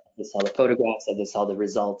 as they saw the photographs, as they saw the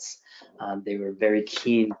results, they were very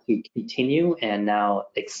keen to continue and now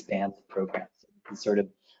expand the program. It's sort of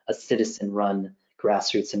a citizen-run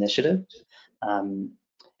grassroots initiative. And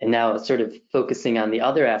now sort of focusing on the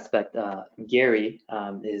other aspect, Gary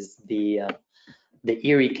is the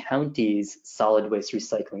Erie County's solid waste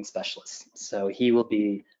recycling specialist. So he will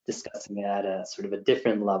be discussing it at a sort of a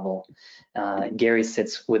different level. Gary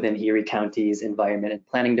sits within Erie County's Environment and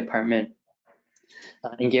Planning Department.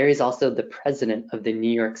 And Gary is also the president of the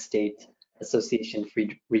New York State Association for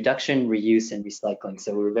Reduction, Reuse, and Recycling.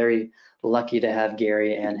 So we're very lucky to have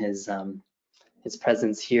Gary and his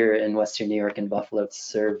presence here in Western New York and Buffalo to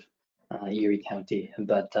serve Erie County,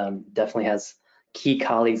 but definitely has key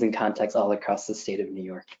colleagues and contacts all across the state of New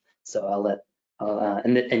York. So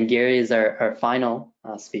and Gary is our final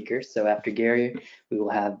speaker. So after Gary, we will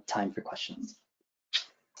have time for questions.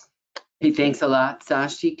 Hey, thanks a lot,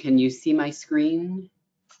 Sashti. Can you see my screen?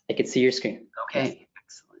 I can see your screen. Okay,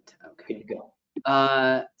 excellent. Okay. Good to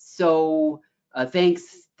go.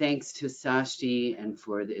 thanks to Sashti and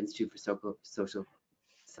for the Institute for Social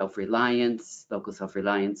Self-Reliance, Local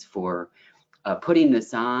Self-Reliance for putting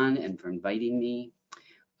this on and for inviting me.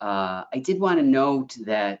 I did want to note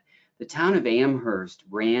that the town of Amherst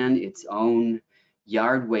ran its own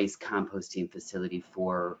yard waste composting facility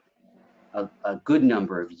for a good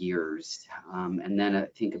number of years. And then I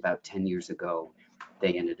think about 10 years ago,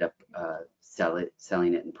 they ended up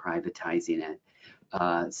selling it and privatizing it.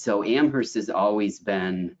 So Amherst has always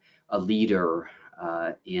been a leader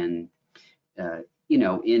in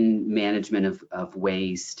in management of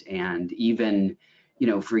waste, and even,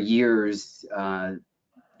 for years,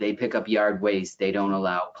 they pick up yard waste. They don't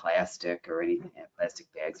allow plastic or anything, plastic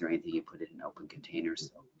bags or anything. You put it in open containers.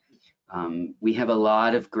 So we have a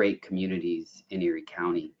lot of great communities in Erie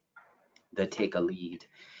County that take a lead.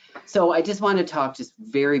 So I just want to talk just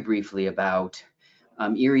very briefly about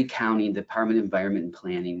Erie County, the Department of Environment and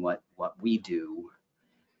Planning, what we do.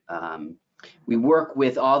 We work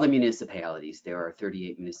with all the municipalities. There are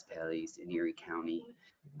 38 municipalities in Erie County.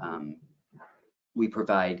 We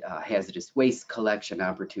provide hazardous waste collection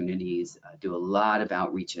opportunities, do a lot of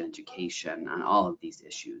outreach and education on all of these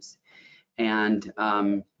issues. And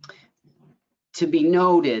to be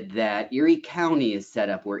noted that Erie County is set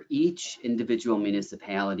up where each individual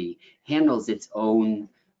municipality handles its own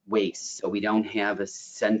waste. So we don't have a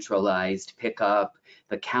centralized pickup.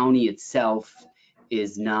 The county itself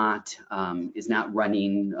is not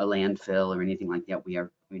running a landfill or anything like that. We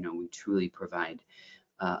are, we truly provide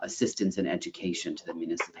assistance and education to the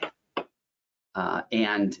municipality.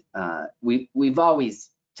 We've always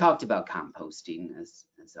talked about composting, as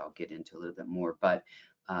I'll get into a little bit more, but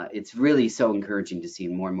it's really so encouraging to see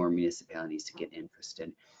more and more municipalities to get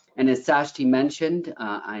interested. And as Sashti mentioned,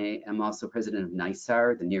 I am also president of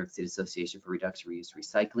NYSAR, the New York State Association for Reduction, Reuse,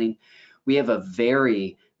 Recycling. We have a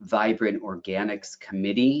very vibrant organics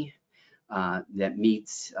committee that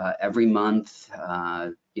meets every month,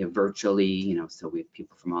 virtually, so we have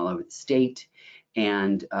people from all over the state.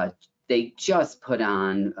 And they just put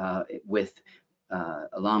on,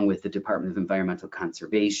 along with the Department of Environmental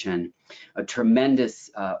Conservation, a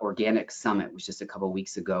tremendous organic summit, which just a couple of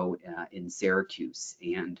weeks ago in Syracuse.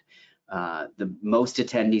 And the most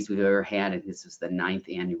attendees we've ever had, and this was the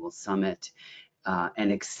 9th annual summit.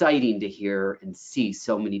 And exciting to hear and see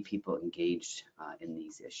so many people engaged in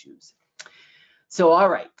these issues. So, all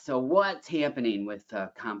right, so what's happening with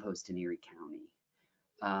compost in Erie County?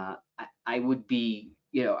 I would be,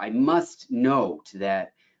 I must note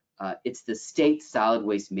that it's the state solid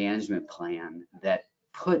waste management plan that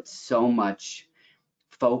puts so much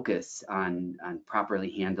focus on properly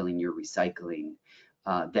handling your recycling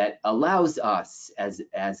that allows us as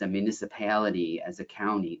a municipality, as a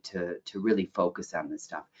county, to really focus on this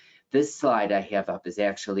stuff. This slide I have up is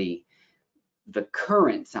actually the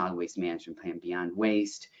current solid waste management plan, Beyond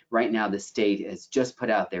Waste. Right now, the state has just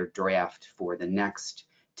put out their draft for the next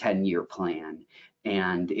 10-year plan,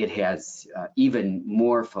 and it has even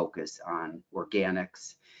more focus on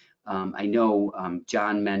organics. I know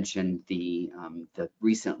John mentioned the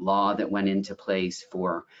recent law that went into place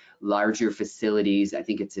for larger facilities. I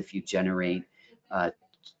think it's if you generate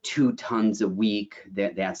 2 tons a week,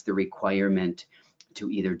 that's the requirement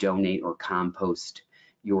to either donate or compost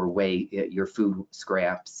your food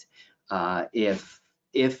scraps.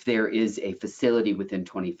 If there is a facility within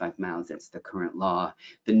 25 miles, that's the current law.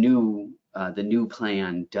 The new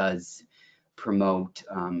plan does promote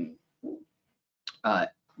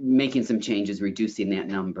making some changes, reducing that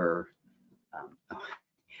number,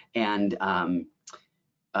 and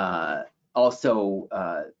also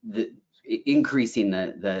increasing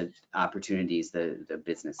the opportunities, the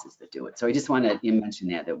businesses that do it. So I just want to mention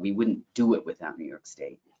that we wouldn't do it without New York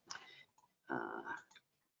State.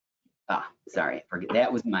 Sorry, I forget.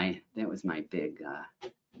 That was my big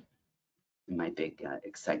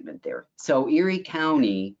excitement there. So Erie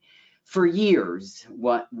County, for years,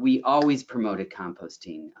 we always promoted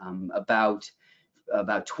composting. About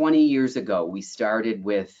 20 years ago, we started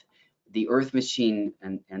with the Earth Machine,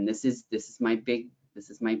 and this is my big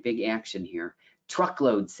action here.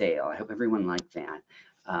 Truckload sale. I hope everyone liked that.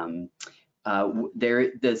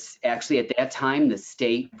 Actually at that time, the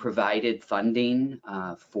state provided funding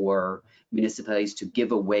for municipalities to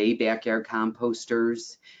give away backyard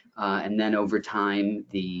composters, and then over time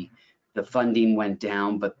the funding went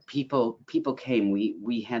down, but people came.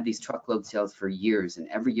 We had these truckload sales for years, and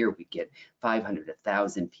every year we get 500,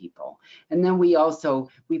 1,000 people. And then we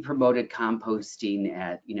promoted composting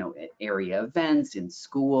at area events, in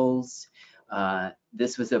schools.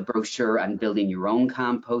 This was a brochure on building your own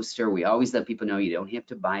composter. We always let people know you don't have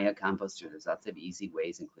to buy a composter. There's lots of easy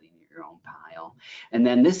ways, including your own pile. And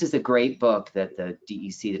then this is a great book that the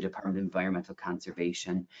DEC, the Department of Environmental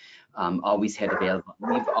Conservation, always had available.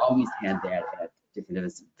 We've always had that at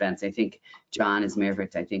different events. I think, John, as a matter of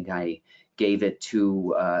fact, I think I gave it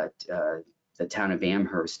to the town of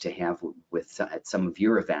Amherst to have at some of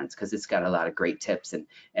your events, because it's got a lot of great tips. And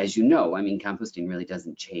as you know, I mean, composting really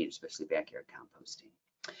doesn't change, especially backyard composting.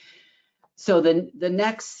 So the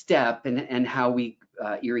next step and how we,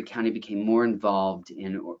 Erie County became more involved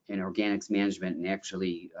in organics management and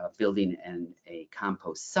actually building a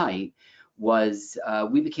compost site was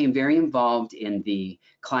we became very involved in the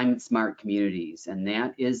climate smart communities, and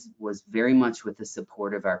that was very much with the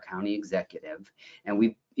support of our county executive.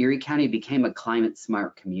 And Erie County became a climate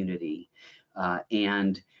smart community,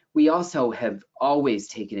 and we also have always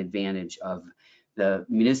taken advantage of the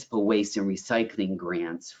municipal waste and recycling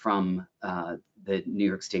grants from the New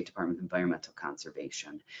York State Department of Environmental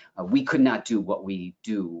Conservation. We could not do what we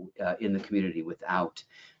do in the community without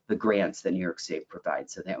the grants that New York State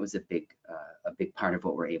provides. So that was a big part of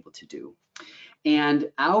what we're able to do.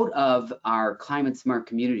 And out of our climate smart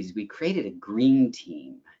communities, we created a green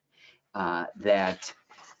team that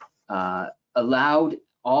allowed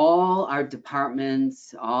all our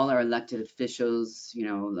departments, all our elected officials, you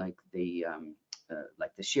know, like the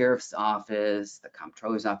sheriff's office, the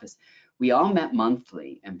comptroller's office, we all met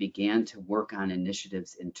monthly and began to work on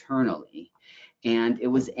initiatives internally. And it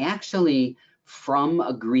was actually from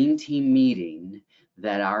a green team meeting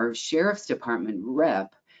that our sheriff's department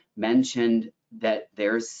rep mentioned that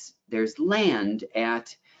there's land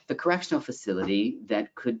at the correctional facility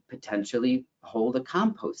that could potentially hold a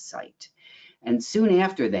compost site. And soon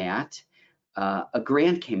after that, a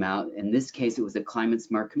grant came out. In this case, it was a Climate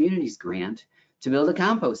Smart Communities grant to build a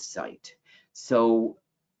compost site. So,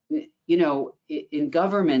 you know, in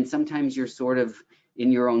government, sometimes you're sort of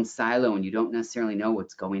in your own silo and you don't necessarily know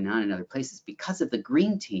what's going on in other places. Because of the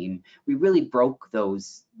green team, we really broke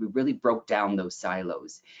down those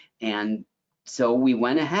silos. And so we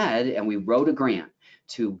went ahead and we wrote a grant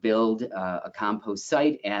to build a compost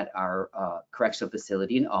site at our correctional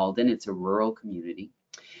facility in Alden. It's a rural community.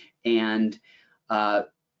 And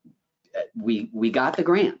we got the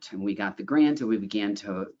grant, and we began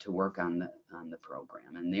to work on the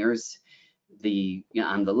program. And there's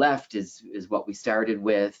on the left is what we started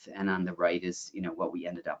with, and on the right is, you know, what we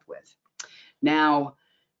ended up with. Now,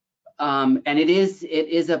 and it is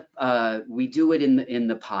we do it in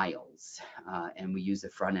the piles, and we use a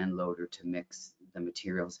front end loader to mix the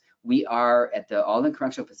materials. We are at the Alden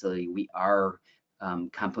Correctional Facility. We are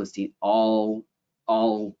composting all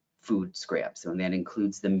food scraps, and that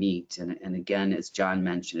includes the meat. And again, as John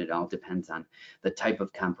mentioned, it all depends on the type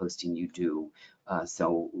of composting you do.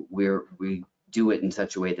 So we do it in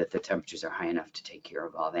such a way that the temperatures are high enough to take care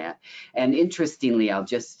of all that. And interestingly, I'll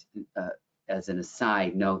just, as an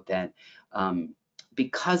aside, note that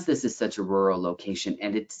because this is such a rural location,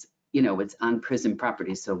 and it's, you know, it's on prison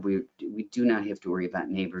property, so we do not have to worry about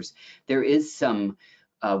neighbors. There is some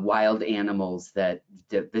wild animals that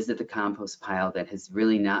visit the compost pile that has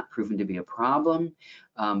really not proven to be a problem.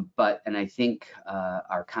 And I think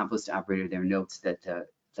our compost operator there notes that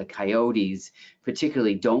the coyotes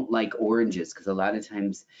particularly don't like oranges, because a lot of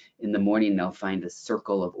times in the morning they'll find a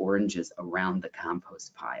circle of oranges around the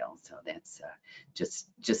compost pile. So that's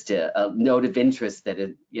just a note of interest that,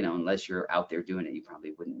 you know, unless you're out there doing it, you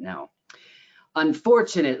probably wouldn't know.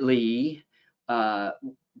 Unfortunately,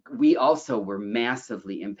 we also were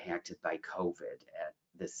massively impacted by COVID at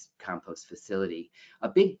this compost facility. A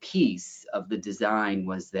big piece of the design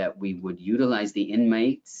was that we would utilize the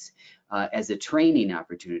inmates as a training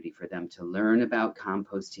opportunity for them to learn about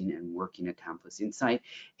composting and working a composting site,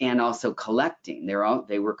 and also collecting.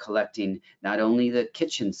 They were collecting not only the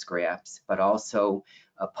kitchen scraps, but also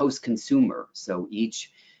post-consumer. So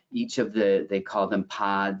each of they call them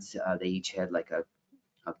pods, they each had like a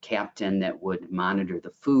captain that would monitor the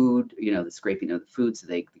food, you know, the scraping of the food, so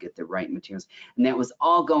they could get the right materials. And that was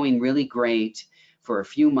all going really great for a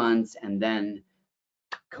few months, and then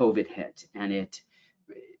COVID hit, and it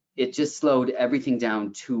just slowed everything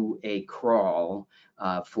down to a crawl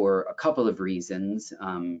for a couple of reasons.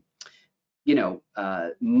 You know,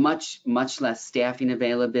 much less staffing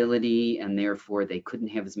availability, and therefore they couldn't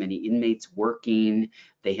have as many inmates working.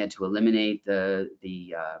 They had to eliminate the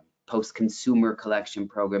post-consumer collection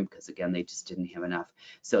program because, again, they just didn't have enough.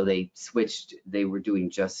 So they switched. They were doing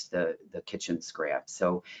just the kitchen scraps.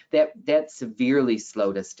 So that severely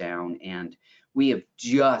slowed us down, and we have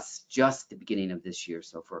just the beginning of this year.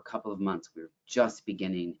 So for a couple of months, we were just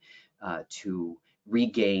beginning to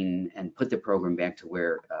regain and put the program back to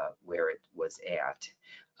where it was at.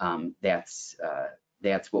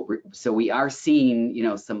 That's what so we are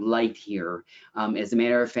seeing, some light here. As a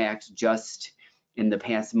matter of fact, just in the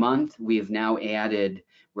past month, we're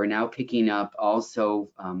now picking up also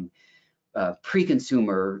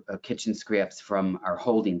pre-consumer kitchen scraps from our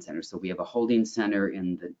holding center. So we have a holding center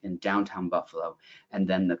in downtown Buffalo, and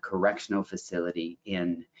then the correctional facility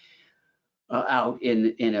out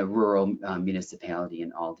in a rural municipality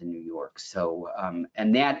in Alden, New York. So,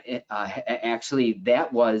 and that actually,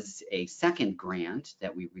 that was a second grant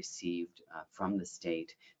that we received from the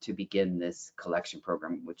state to begin this collection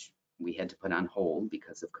program, which we had to put on hold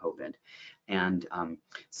because of COVID. And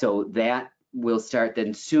so that will start,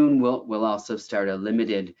 then soon we'll also start a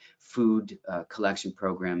limited food collection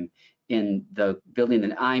program in the building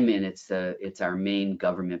that I'm in. It's our main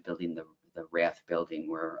government building, the Rath building,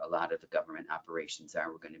 where a lot of the government operations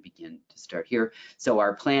are. We're going to begin to start here. So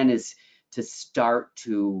our plan is to start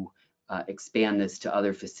to expand this to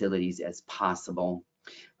other facilities as possible.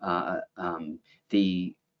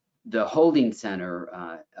 The holding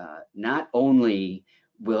center, not only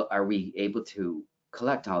are we able to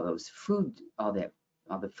collect all the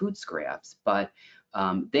food scraps, but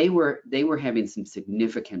they were having some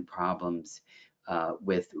significant problems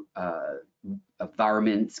with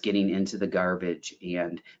varmints getting into the garbage,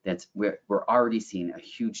 and we're already seeing a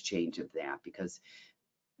huge change of that, because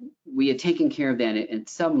we had taken care of that at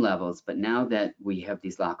some levels, but now that we have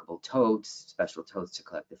these lockable totes, special totes to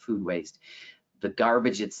collect the food waste, the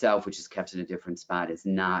garbage itself, which is kept in a different spot, is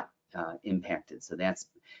not impacted. So that's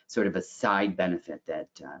sort of a side benefit that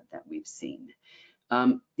we've seen.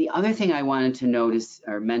 The other thing I wanted to notice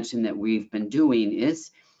or mention that we've been doing is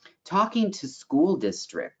talking to school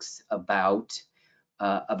districts about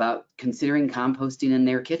considering composting in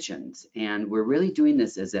their kitchens. And we're really doing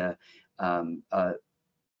this as a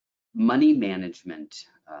money management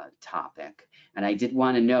topic. And I did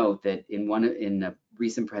want to note that in a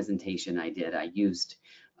recent presentation I used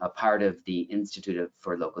a part of the Institute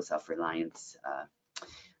for Local Self-Reliance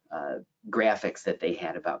graphics that they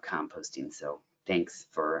had about composting. So thanks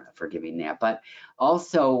for giving that. But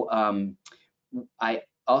also, I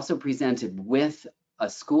also presented with a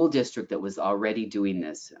school district that was already doing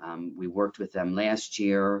this. We worked with them last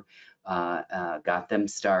year, got them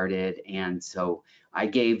started, and so I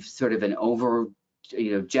gave sort of an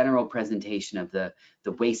general presentation of the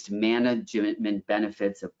waste management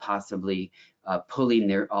benefits of possibly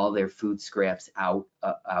pulling all their food scraps out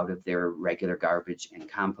of their regular garbage and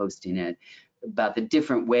composting it, about the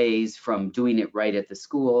different ways from doing it right at the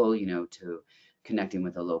school, to connecting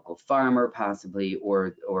with a local farmer possibly,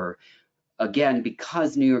 or again,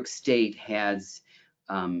 because New York State is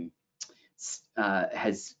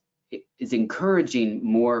encouraging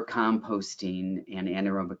more composting and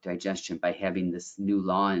anaerobic digestion by having this new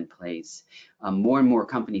law in place. More and more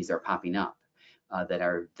companies are popping up that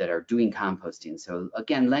are doing composting. So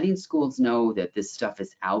again, letting schools know that this stuff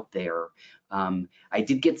is out there. I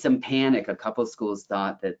did get some panic. A couple of schools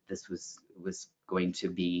thought that this was going to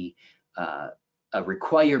be a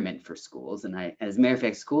requirement for schools, and as a matter of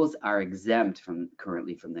fact, schools are exempt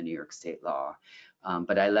currently from the New York State law.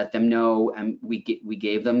 But I let them know, and we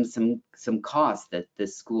gave them some costs that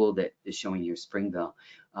this school that is showing here, Springville,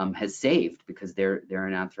 has saved, because they're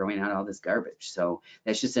not throwing out all this garbage. So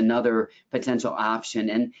that's just another potential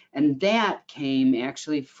option, and that came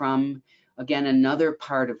actually from, again, another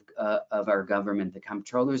part of our government. The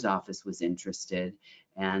comptroller's office was interested,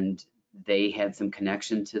 and they had some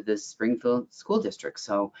connection to the Springfield school district.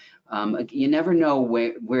 So you never know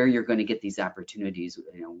where you're going to get these opportunities,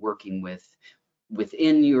 working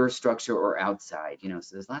within your structure or outside, so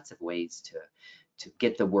there's lots of ways to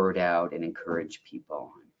get the word out and encourage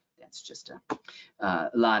people. That's just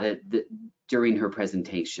a lot of during her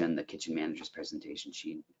presentation, the kitchen manager's presentation,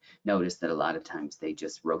 she noticed that a lot of times they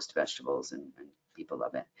just roast vegetables, and people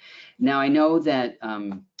love it. Now, I know that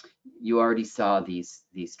you already saw these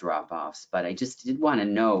drop-offs, but I just did want to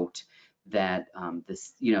note that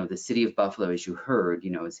the city of Buffalo, as you heard,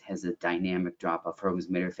 has a dynamic drop-off program. As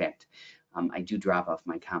a matter of fact, I do drop off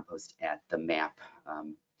my compost at the MAP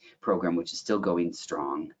program, which is still going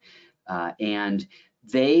strong. And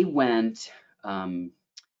they went from,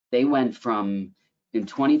 in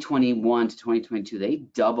 2021 to 2022, they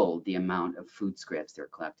doubled the amount of food scraps they're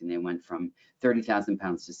collecting. They went from 30,000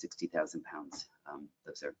 pounds to 60,000 pounds.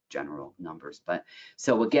 Those are general numbers. But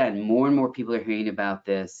so again, more and more people are hearing about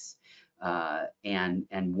this and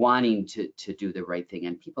wanting to do the right thing.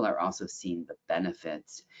 And people are also seeing the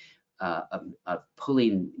benefits of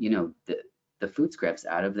pulling, the food scraps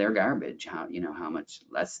out of their garbage, how, you know, how much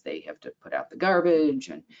less they have to put out the garbage,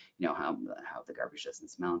 and, you know, how the garbage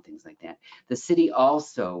doesn't smell and things like that. The city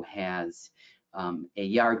also has a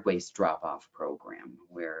yard waste drop-off program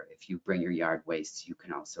where if you bring your yard waste, you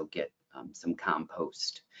can also get some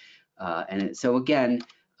compost. So again,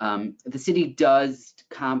 the city does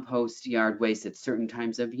compost yard waste at certain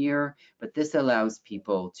times of year, but this allows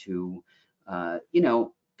people to, you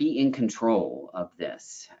know, be in control of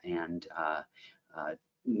this and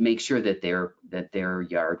make sure that their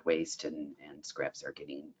yard waste and scraps are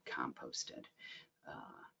getting composted.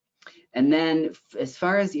 And then as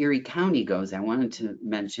far as Erie County goes, I wanted to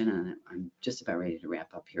mention, and I'm just about ready to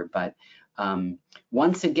wrap up here, but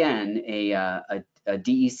once again, a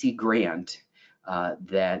DEC grant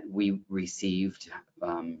that we received.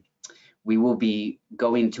 We will be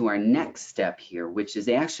going to our next step here, which is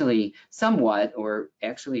actually somewhat, or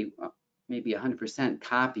actually maybe 100%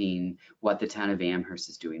 copying what the town of Amherst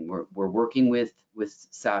is doing. We're working with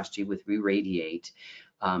Sashti, with WeRadiate,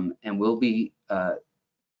 and we'll be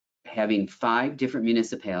having 5 different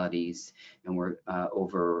municipalities, and we're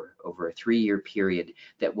over a 3-year period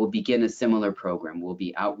that will begin a similar program. We'll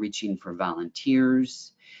be outreaching for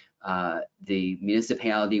volunteers. The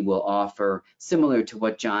municipality will offer, similar to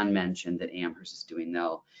what John mentioned that Amherst is doing,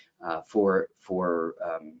 they'll for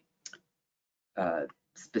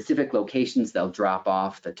specific locations, they'll drop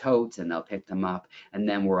off the totes and they'll pick them up. And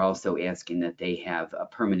then we're also asking that they have a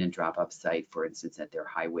permanent drop-off site, for instance, at their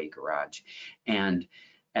highway garage. And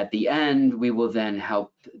at the end, we will then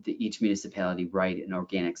help each municipality write an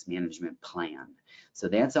organics management plan. So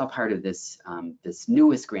that's all part of this this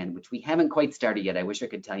newest grant, which we haven't quite started yet. I wish I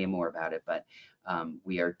could tell you more about it, but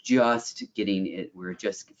we are just getting it. We're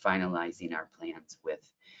just finalizing our plans with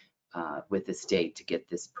the state to get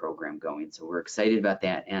this program going. So we're excited about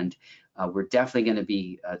that, and we're definitely going to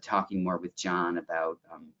be talking more with John about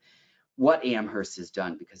what Amherst has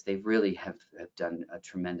done, because they really have done a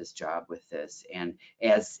tremendous job with this. And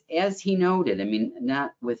as he noted, I mean,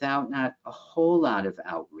 not a whole lot of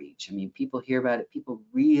outreach. I mean, people hear about it, people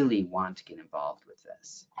really want to get involved with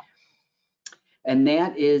this. And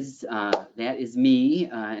that is me.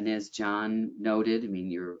 And as John noted, I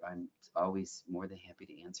mean, I'm always more than happy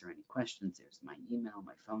to answer any questions. There's my email,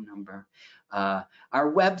 my phone number.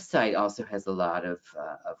 Our website also has a lot of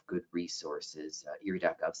good resources,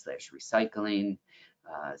 erie.gov/recycling.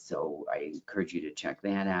 So I encourage you to check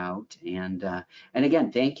that out. And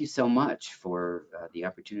again, thank you so much for the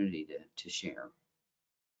opportunity to share.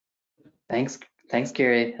 Thanks,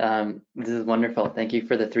 Gary. This is wonderful. Thank you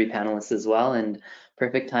for the 3 panelists as well, and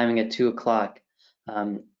perfect timing at 2 o'clock.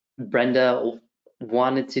 Brenda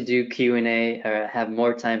wanted to do Q&A, or have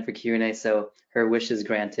more time for Q&A, so her wish is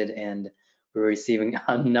granted, and we're receiving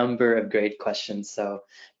a number of great questions. So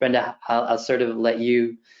Brenda, I'll sort of let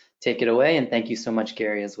you take it away, and thank you so much,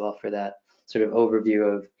 Gary, as well, for that sort of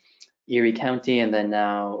overview of Erie County, and then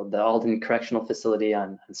now the Alden Correctional Facility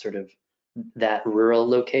on sort of that rural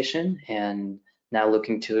location, and now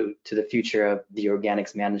looking to the future of the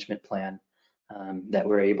organics management plan that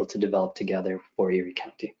we're able to develop together for Erie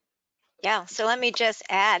County. Yeah, so let me just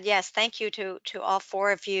add, yes, thank you to all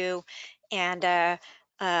 4 of you. And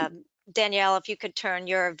Danielle, if you could turn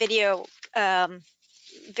your video on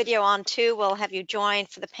too, we'll have you join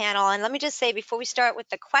for the panel. And let me just say, before we start with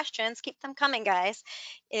the questions, keep them coming, guys,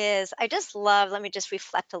 let me just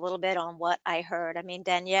reflect a little bit on what I heard. I mean,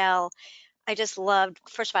 Danielle, I just loved,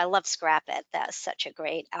 first of all, I love Scrap It. That's such a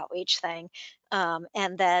great outreach thing.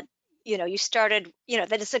 And that, you started,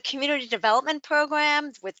 that it's a community development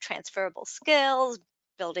program with transferable skills,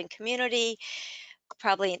 building community,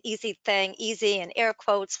 probably an easy thing, easy in air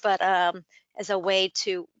quotes, but as a way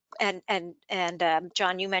to, and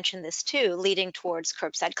John, you mentioned this too, leading towards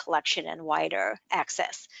curbside collection and wider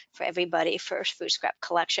access for everybody for food scrap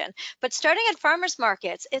collection. But starting at farmers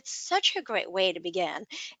markets, it's such a great way to begin.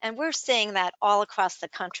 And we're seeing that all across the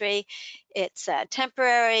country. It's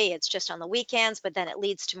temporary, it's just on the weekends, but then it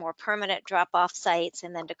leads to more permanent drop-off sites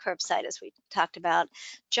and then to curbside, as we talked about.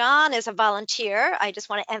 John is a volunteer. I just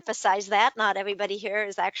want to emphasize that. Not everybody here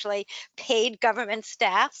is actually paid government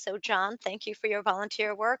staff. So John, thank you for your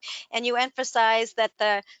volunteer work. And you emphasize that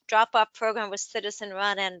the drop-off program was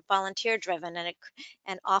citizen-run and volunteer-driven,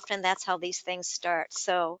 and often that's how these things start.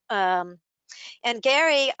 So, and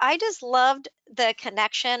Gary, I just loved the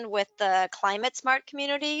connection with the climate smart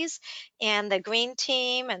communities and the green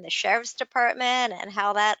team and the sheriff's department, and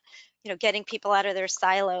how that, getting people out of their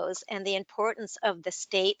silos, and the importance of the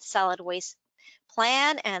state solid waste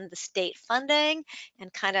plan and the state funding,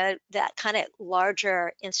 and kind of that kind of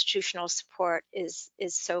larger institutional support is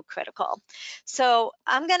so critical. So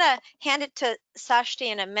I'm going to hand it to Sashti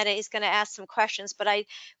in a minute. He's going to ask some questions, but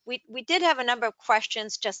we did have a number of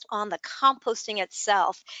questions just on the composting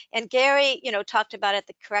itself. And Gary, talked about it at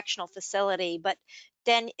the correctional facility, but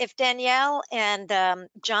then if Danielle and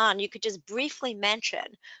John, you could just briefly mention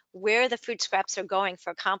where the food scraps are going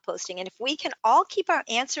for composting. And if we can all keep our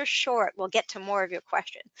answers short, we'll get to more of your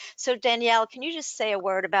questions. So Danielle, can you just say a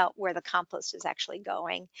word about where the compost is actually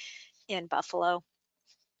going in Buffalo?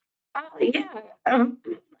 Yeah.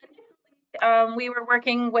 We were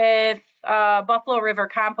working with Buffalo River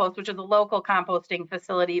Compost, which is a local composting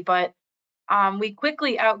facility, but we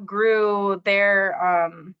quickly outgrew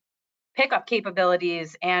their pickup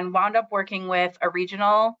capabilities and wound up working with a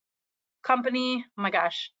regional company. Oh my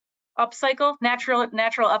gosh, Upcycle, natural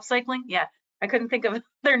upcycling. Yeah, I couldn't think of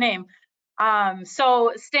their name.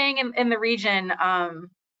 So staying in the region,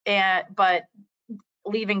 but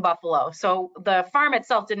leaving Buffalo. So the farm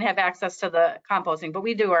itself didn't have access to the composting, but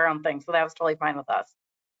we do our own thing. So that was totally fine with us.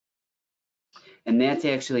 And that's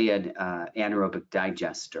actually an anaerobic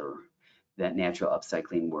digester that natural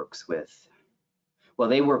upcycling works with. Well,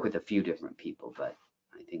 they work with a few different people, but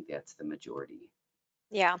I think that's the majority.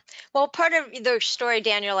 Yeah. Well, part of the story,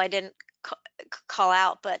 Daniel, I didn't call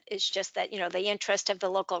out, but it's just that, the interest of the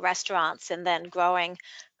local restaurants and then growing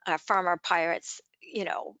Farmer Pirates,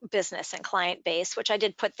 business and client base, which I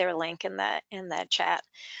did put their link in the chat.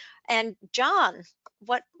 And John,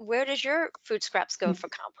 where does your food scraps go for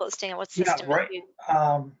composting, and what system? Yeah,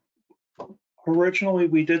 right. Originally,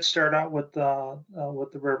 we did start out with the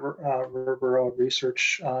river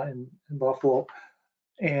research in Buffalo,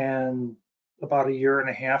 and about a year and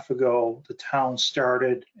a half ago, the town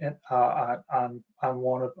started on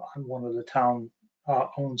one of the town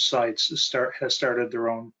owned sites has started their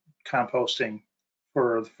own composting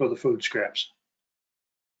for the food scraps.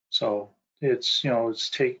 So it's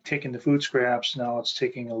taking the food scraps, now it's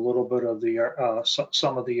taking a little bit of the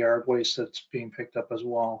some of the yard waste that's being picked up as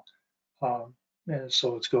well. And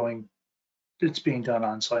so it's being done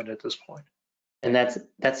on site at this point. And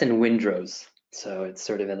that's in windrows. So it's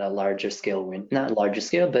sort of in a larger scale, not larger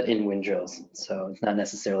scale, but in windrows. So it's not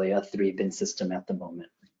necessarily a 3-bin system at the moment.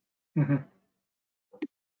 Mm-hmm.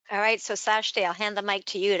 All right, so Sashti, I'll hand the mic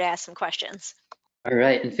to you to ask some questions. All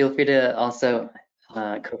right, and feel free to also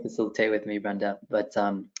co-facilitate with me, Brenda. But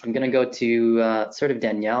I'm going to go to sort of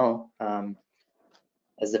Danielle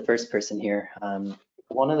as the first person here.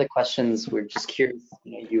 One of the questions, we're just curious,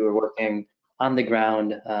 you were working on the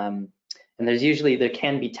ground, and there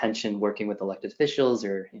can be tension working with elected officials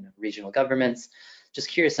or regional governments. Just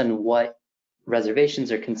curious on what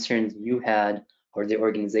reservations or concerns you had or the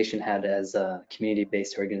organization had as a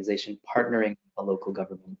community-based organization partnering with a local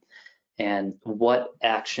government, and what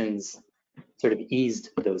actions sort of eased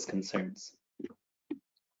those concerns.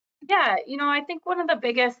 Yeah, I think one of the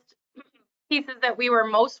biggest pieces that we were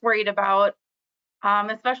most worried about,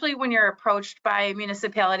 especially when you're approached by a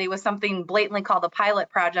municipality with something blatantly called a pilot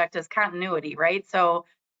project, is continuity, right? So,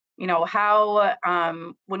 how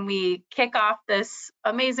when we kick off this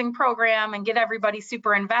amazing program and get everybody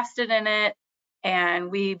super invested in it, and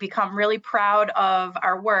we become really proud of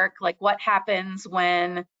our work, like what happens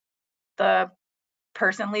when the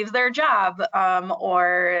person leaves their job,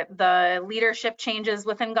 or the leadership changes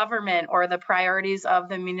within government, or the priorities of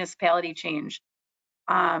the municipality change.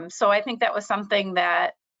 So I think that was something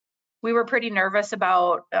that we were pretty nervous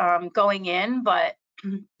about going in, but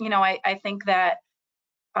I think that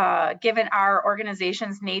given our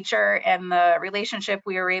organization's nature and the relationship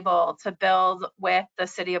we were able to build with the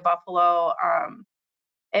city of Buffalo,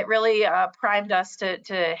 it really primed us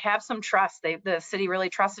to have some trust. The city really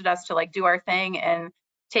trusted us to do our thing and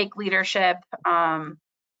take leadership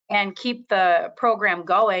and keep the program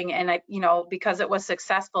going. And because it was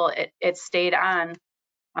successful, it stayed on.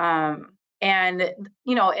 And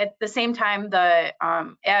at the same time,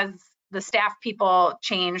 as the staff people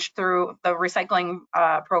changed through the recycling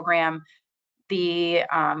program, the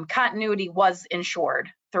continuity was ensured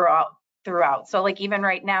throughout. So even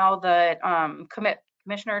right now, the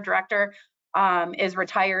commissioner director is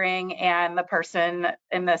retiring, and the person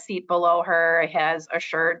in the seat below her has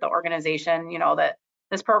assured the organization, that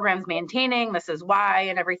this program's maintaining, this is why,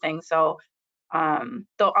 and everything. So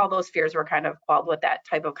all those fears were kind of quelled with that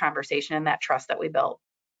type of conversation and that trust that we built.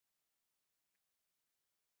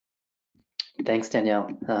 Thanks, Danielle.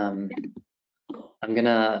 I'm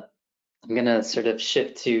gonna sort of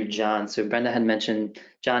shift to John. So Brenda had mentioned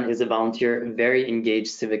John is a volunteer, very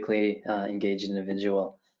engaged, civically engaged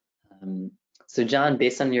individual. So John,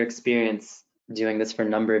 based on your experience doing this for a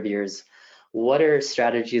number of years. What are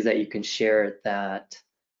strategies that you can share that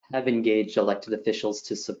have engaged elected officials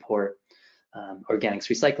to support organics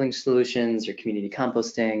recycling solutions or community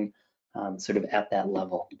composting, sort of at that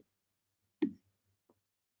level?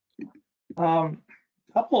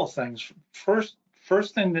 Couple of things. First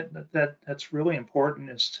thing that's really important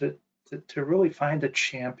is to really find a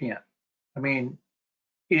champion. I mean,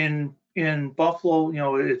 in Buffalo, you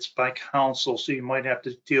know, it's by council, so you might have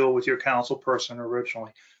to deal with your council person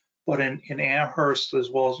originally. But in Amherst, as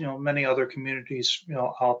well as, you know, many other communities, you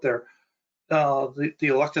know, out there, the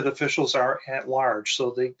elected officials are at large,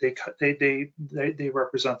 so they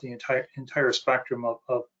represent the entire spectrum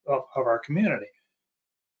of our community.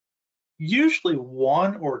 Usually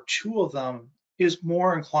one or two of them is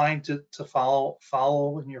more inclined to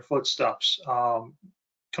follow in your footsteps,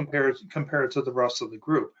 compared to the rest of the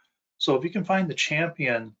group. So if you can find the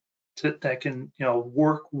champion that can, you know,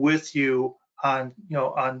 work with you on,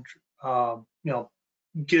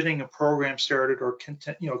 getting a program started or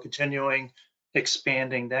continuing,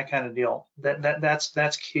 expanding, that kind of deal,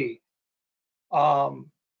 that's key.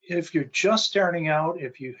 If you're just starting out,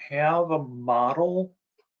 if you have a model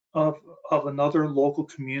of another local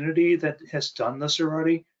community that has done this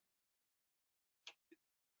already,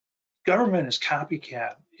 government is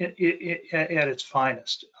copycat at its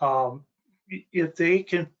finest. If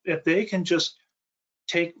they can just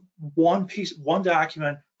take one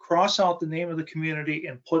document, cross out the name of the community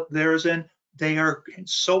and put theirs in, they are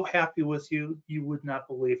so happy with you, you would not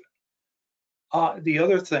believe it. The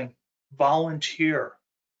other thing, volunteer.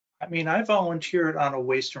 I mean, I volunteered on a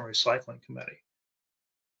waste and recycling committee,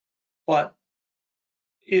 but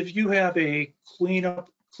if you have a cleanup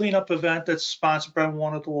event that's sponsored by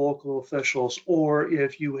one of the local officials, or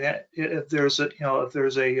if there's a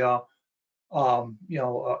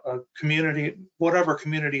community, whatever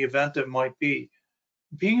community event it might be,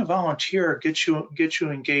 being a volunteer gets you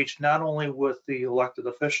engaged not only with the elected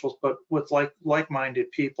officials, but with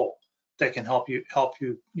like-minded people that can help you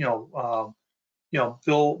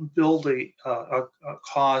build a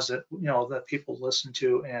cause that that people listen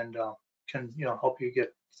to and can help you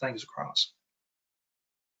get things across.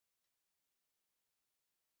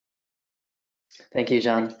 Thank you,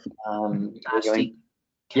 John. Sashti,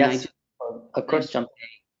 yes, of course, jump.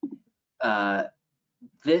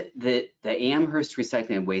 The Amherst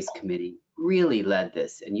Recycling and Waste Committee really led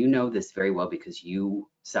this, and you know this very well because you,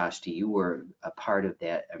 Sashti, you were a part of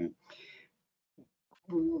that.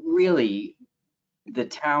 Really, the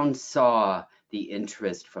town saw the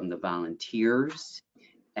interest from the volunteers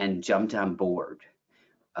and jumped on board.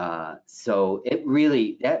 So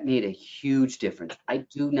that made a huge difference. I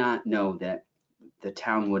do not know that the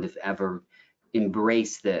town would have ever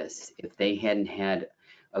embraced this if they hadn't had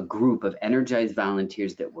a group of energized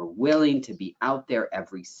volunteers that were willing to be out there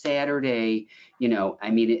every Saturday.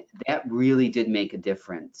 I mean, that really did make a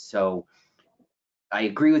difference. So I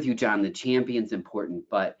agree with you, John, the champion's important,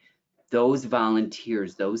 but those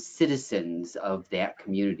volunteers, those citizens of that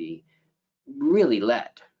community really led.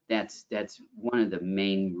 That's one of the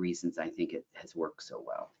main reasons I think it has worked so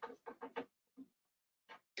well.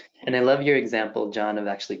 And I love your example, John, of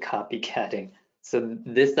actually copycatting. So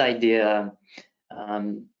this idea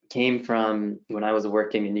came from when I was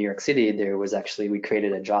working in New York City. We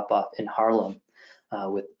created a drop-off in Harlem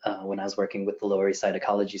when I was working with the Lower East Side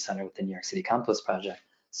Ecology Center with the New York City Compost Project.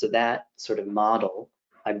 So that sort of model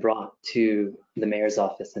I brought to the mayor's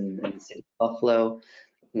office in the city of Buffalo,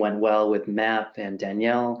 went well with MAP and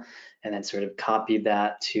Danielle, and then sort of copied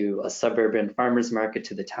that to a suburban farmers market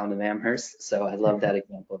to the town of Amherst. So I love that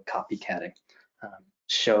example of copycatting.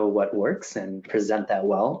 Show what works and present that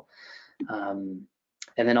well. And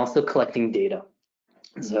then also collecting data.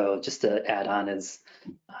 So just to add on is,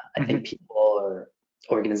 I think people or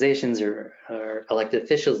organizations or elected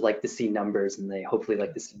officials like to see numbers, and they hopefully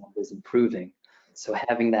like to see numbers improving. So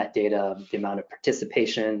having that data, the amount of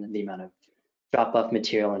participation, the amount of drop-off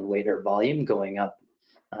material and weight or volume going up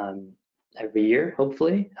every year,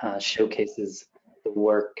 hopefully, showcases the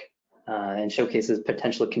work and showcases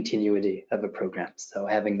potential continuity of a program. So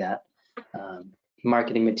having that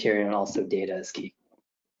marketing material and also data is key.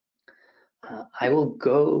 I will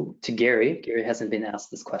go to Gary. Gary hasn't been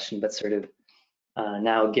asked this question, but sort of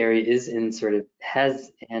now Gary is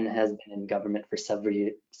has been in government for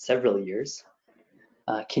several years.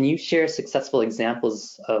 Can you share successful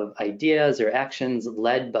examples of ideas or actions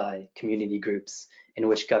led by community groups in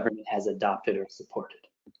which government has adopted or supported?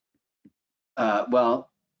 Well,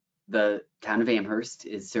 the town of Amherst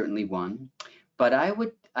is certainly one, but I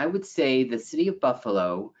would say the city of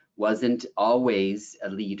Buffalo wasn't always a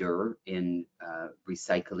leader in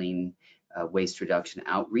recycling waste reduction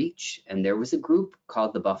outreach, and there was a group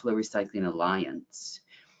called the Buffalo Recycling Alliance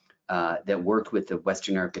that worked with the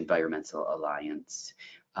Western New York Environmental Alliance.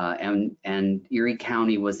 And Erie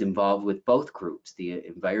County was involved with both groups, the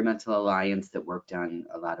Environmental Alliance that worked on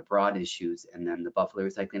a lot of broad issues, and then the Buffalo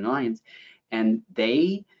Recycling Alliance. And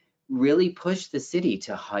they really pushed the city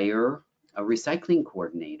to hire a recycling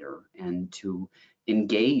coordinator and to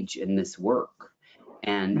engage in this work.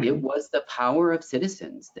 And it was the power of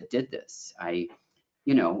citizens that did this. I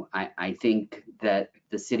think that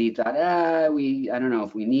the city thought, I don't know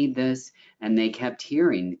if we need this. And they kept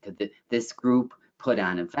hearing that this group put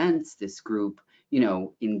on events, this group,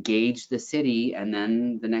 engaged the city. And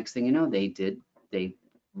then the next thing you know, they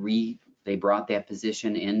brought that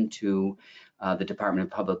position into the Department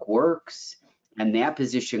of Public Works. And that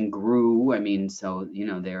position grew. I mean, so,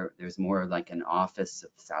 there's more like an office of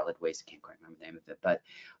solid waste. I can't quite remember the name of it. But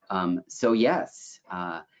so yes,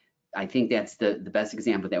 I think that's the best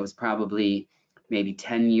example. That was probably maybe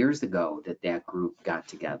 10 years ago that group got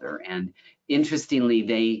together. And interestingly,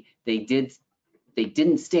 they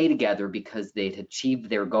didn't stay together because they'd achieved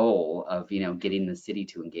their goal of, getting the city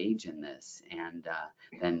to engage in this. And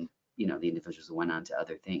then, the individuals went on to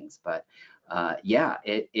other things. But yeah,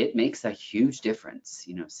 it makes a huge difference.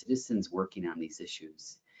 Citizens working on these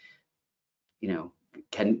issues,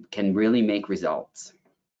 can really make results.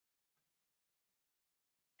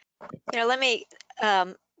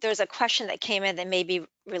 There's a question that came in that may be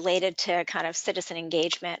related to kind of citizen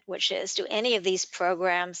engagement, which is, do any of these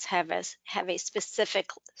programs have a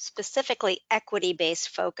specifically equity-based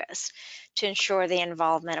focus to ensure the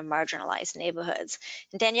involvement of marginalized neighborhoods?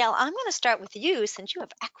 And Danielle, I'm going to start with you since you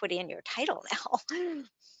have equity in your title now.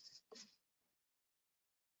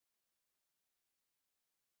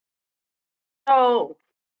 So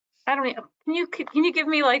I don't know. Can you give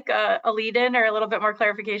me like a lead in or a little bit more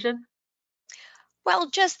clarification?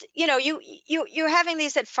 Well, just, you're having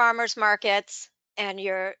these at farmers markets, and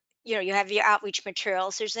you have your outreach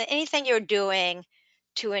materials. Is there anything you're doing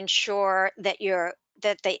to ensure that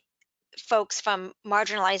the folks from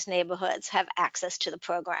marginalized neighborhoods have access to the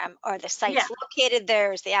program? Are the sites located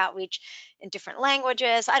there? Is the outreach in different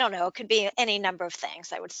languages? I don't know. It could be any number of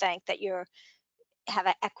things. I would think that you have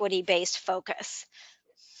an equity-based focus.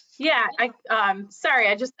 Yeah, sorry,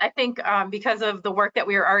 I think because of the work that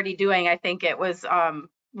we were already doing, I think it was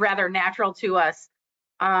rather natural to us.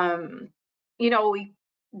 We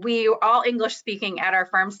all English speaking at our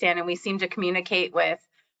farm stand, and we seem to communicate with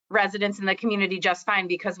residents in the community just fine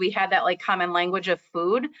because we had that like common language of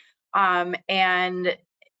food.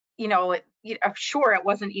 Sure, it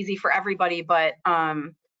wasn't easy for everybody, but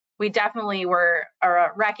we definitely were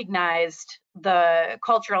recognized the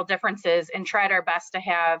cultural differences and tried our best to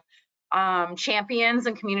have champions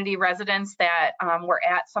and community residents that were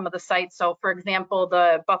at some of the sites. So for example,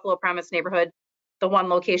 the Buffalo Promise neighborhood, the one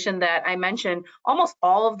location that I mentioned, almost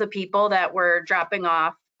all of the people that were dropping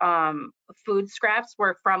off food scraps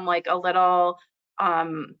were from like a little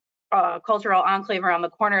cultural enclave around the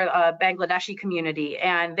corner, Bangladeshi community.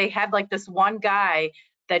 And they had like this one guy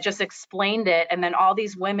that just explained it. And then all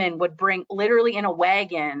these women would bring literally in a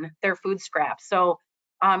wagon their food scraps. So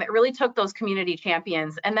it really took those community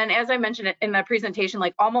champions. And then as I mentioned in the presentation,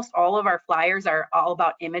 like almost all of our flyers are all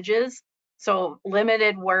about images. So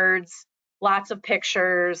limited words, lots of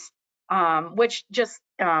pictures, which just,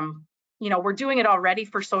 we're doing it already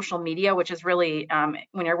for social media, which is really,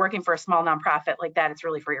 when you're working for a small nonprofit like that, it's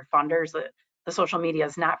really for your funders. The social media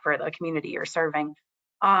is not for the community you're serving.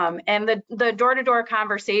 And the door-to-door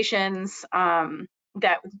conversations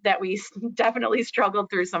that we definitely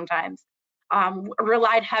struggled through sometimes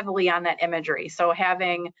relied heavily on that imagery. So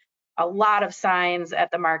having a lot of signs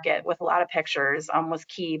at the market with a lot of pictures was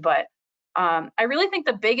key. But I really think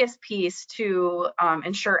the biggest piece to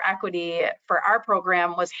ensure equity for our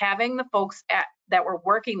program was having the folks that were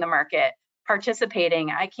working the market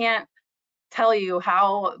participating. I can't tell you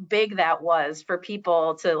how big that was for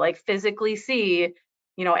people to like physically see,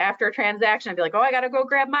 after a transaction, I'd be like, oh, I got to go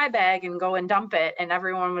grab my bag and go and dump it. And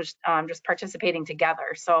everyone was just participating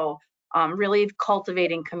together. So really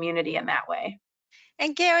cultivating community in that way.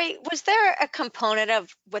 And Gary, was there a component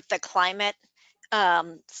with the climate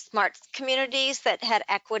smart communities that had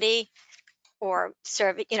equity or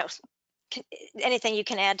serving, anything you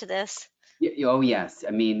can add to this? Oh, yes.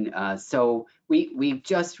 I mean, so we've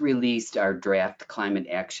just released our draft climate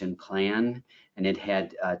action plan, and it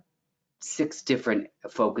had 6 different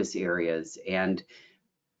focus areas. And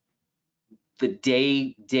the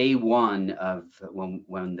day one of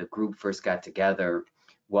when the group first got together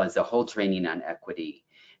was a whole training on equity.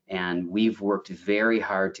 And we've worked very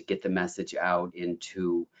hard to get the message out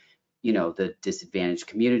into the disadvantaged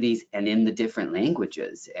communities, and in the different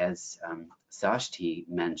languages, as Sashti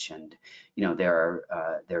mentioned. There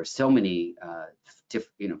are so many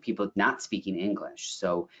people not speaking English.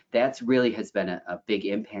 So that's really has been a big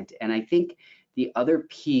impact. And I think the other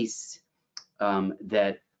piece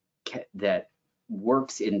that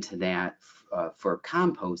works into that for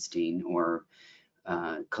composting or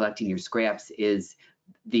collecting your scraps is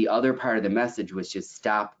the other part of the message was just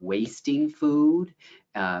stop wasting food,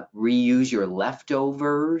 reuse your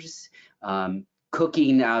leftovers,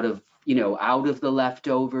 cooking out of the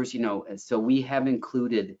leftovers, so we have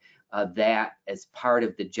included that as part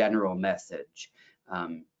of the general message.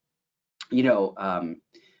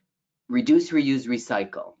 Reduce, reuse,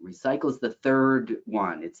 recycle. Recycle is the third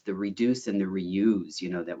one. It's the reduce and the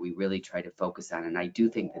reuse, that we really try to focus on. And I do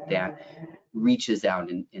think that reaches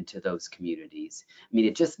out into those communities. I mean,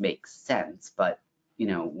 it just makes sense, but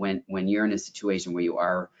when you're in a situation where you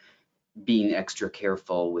are being extra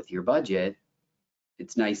careful with your budget,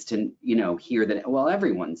 it's nice to hear that, well,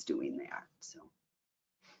 everyone's doing that. So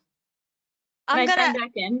Can I I'm gonna, chime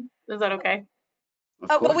back in? Is that okay?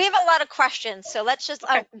 but we have a lot of questions, so let's just,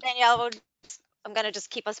 Okay. Danielle, I'm gonna just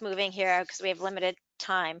keep us moving here because we have limited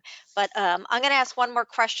time. But I'm gonna ask one more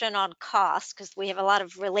question on cost because we have a lot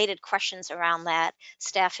of related questions around that,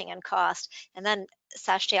 staffing and cost. And then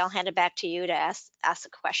Sashti, I'll hand it back to you to ask a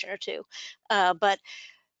question or two. But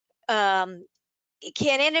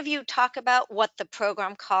can any of you talk about what the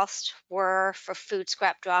program costs were for food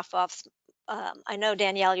scrap drop-offs? I know,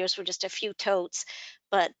 Danielle, yours were just a few totes,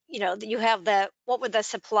 but you have what were the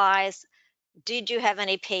supplies? Did you have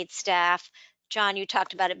any paid staff? John, you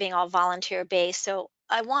talked about it being all volunteer based. So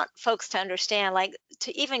I want folks to understand, like,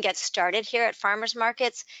 to even get started here at farmers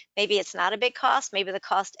markets, maybe it's not a big cost, maybe the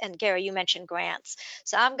cost, and Gary, you mentioned grants.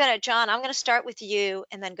 So John, I'm gonna start with you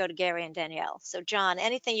and then go to Gary and Danielle. So John,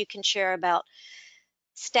 anything you can share about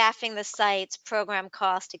staffing the sites, program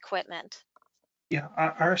cost, equipment? Yeah,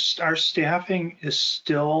 our staffing is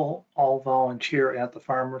still all volunteer at the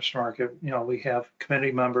farmers market. We have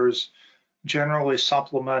committee members generally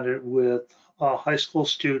supplemented with high school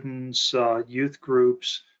students, youth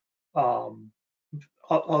groups, um,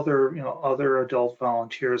 other adult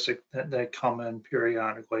volunteers that come in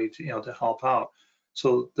periodically to help out.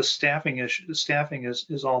 So the staffing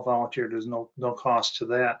is all volunteer. There's no cost to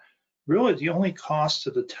that. Really, the only cost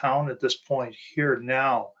to the town at this point here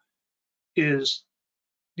now is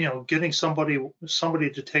getting somebody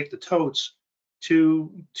to take the totes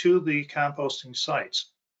to the composting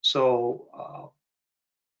sites. So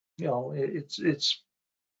it's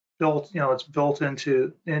built it's built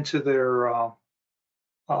into their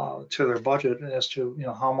budget as to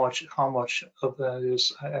how much of that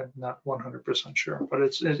is. I'm not 100% sure, but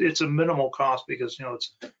it's a minimal cost because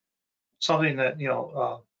it's something that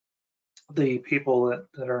the people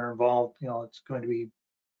that are involved, it's going to be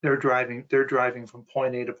they're driving from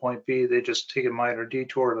point A to point B. They just take a minor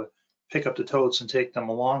detour to pick up the totes and take them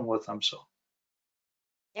along with them. So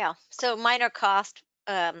Yeah, so minor cost.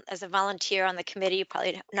 As a volunteer on the committee, you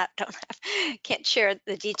probably don't have, can't share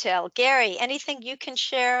the detail. Gary, anything you can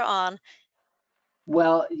share on?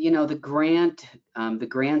 Well, the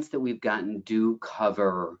grants that we've gotten do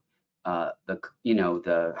cover the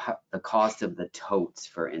cost of the totes,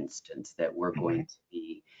 for instance, that we're going to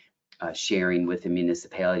be sharing with the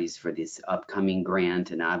municipalities for this upcoming grant,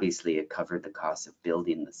 and obviously it covered the cost of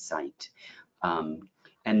building the site. And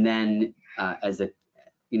then as the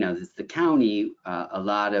county, a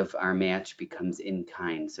lot of our match becomes in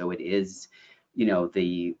kind. So it is,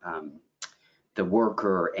 the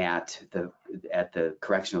worker at the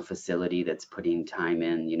correctional facility that's putting time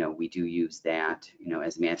in, we do use that,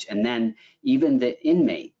 as match. And then even the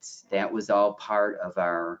inmates, that was all part of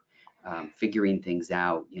our figuring things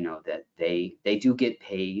out, that they do get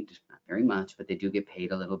paid, not very much, but they do get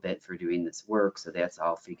paid a little bit for doing this work. So that's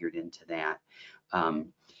all figured into that.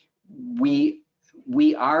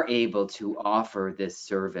 We are able to offer this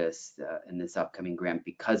service in this upcoming grant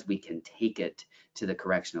because we can take it to the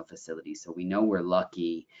correctional facility. So we know we're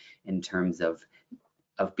lucky in terms of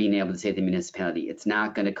being able to say to the municipality, it's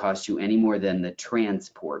not going to cost you any more than the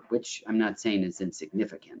transport, which I'm not saying is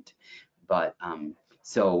insignificant. But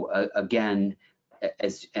again,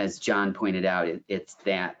 as John pointed out, it's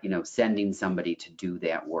that, sending somebody to do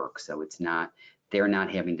that work. So they're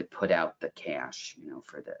not having to put out the cash,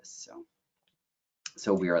 for this.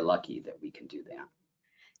 So we are lucky that we can do that.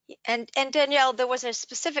 And Danielle, there was a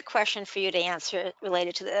specific question for you to answer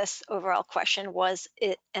related to this overall question.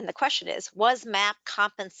 And the question is, was MAP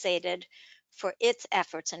compensated for its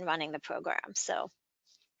efforts in running the program? So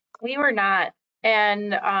We were not.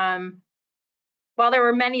 And while there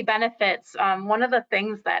were many benefits, one of the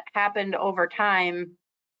things that happened over time,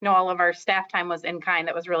 all of our staff time was in kind.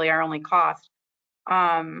 That was really our only cost.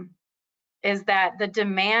 Is that the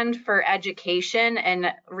demand for education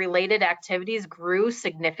and related activities grew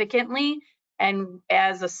significantly. And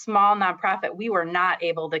as a small nonprofit, we were not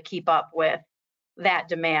able to keep up with that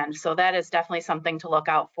demand. So that is definitely something to look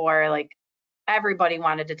out for. Like, everybody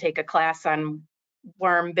wanted to take a class on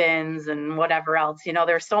worm bins and whatever else.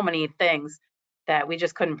 There's so many things that we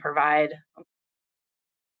just couldn't provide.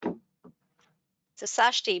 So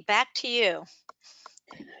Sashti, back to you.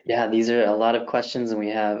 Yeah, these are a lot of questions, and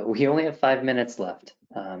we only have 5 minutes left.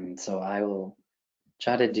 So I will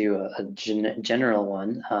try to do a general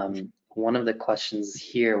one. One of the questions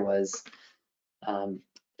here was,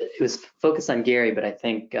 it was focused on Gary, but I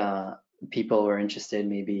think people were interested,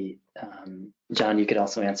 maybe, John, you could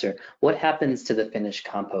also answer. What happens to the finished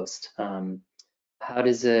compost? How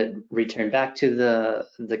does it return back to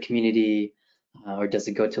the community, or does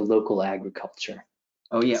it go to local agriculture?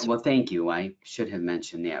 Oh yeah, well, thank you. I should have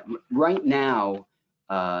mentioned that. Right now,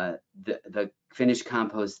 the finished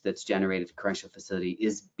compost that's generated at the correctional facility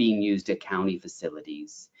is being used at county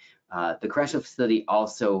facilities. The correctional facility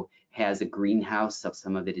also has a greenhouse, so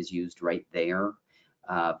some of it is used right there.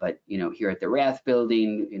 But here at the Rath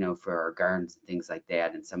building, for our gardens and things like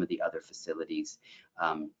that, and some of the other facilities,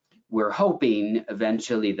 we're hoping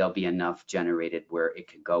eventually there'll be enough generated where it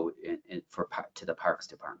could go to the Parks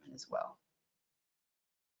Department as well.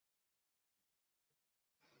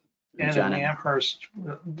 And in Amherst,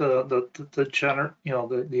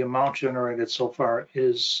 the amount generated so far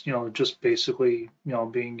is, just basically,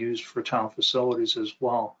 being used for town facilities as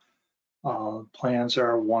well. Plans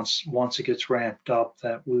are once it gets ramped up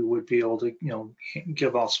that we would be able to,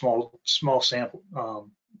 give out small sample,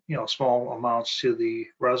 small amounts to the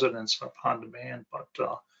residents upon demand, but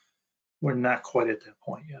we're not quite at that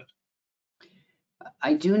point yet.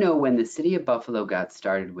 I do know when the city of Buffalo got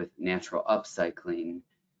started with natural upcycling,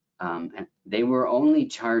 and they were only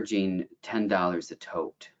charging $10 a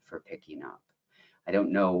tote for picking up. I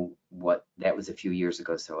don't know what, that was a few years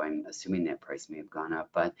ago, so I'm assuming that price may have gone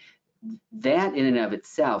up, but that in and of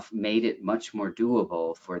itself made it much more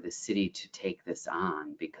doable for the city to take this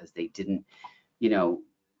on, because they didn't,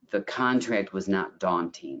 the contract was not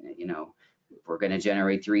daunting. If we're going to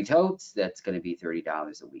generate 3 totes, that's going to be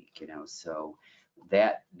 $30 a week, so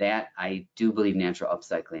that I do believe natural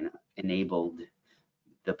upcycling enabled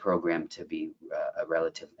the program to be at a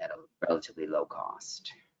relatively low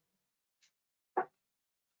cost.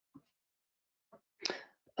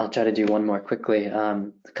 I'll try to do one more quickly.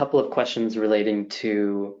 A couple of questions relating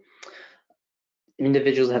to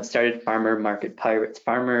individuals have started farmer market pilot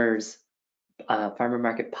programs.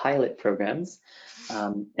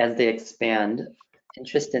 As they expand,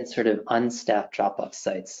 interest in sort of unstaffed drop-off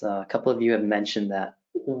sites. A couple of you have mentioned that.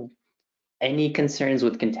 Any concerns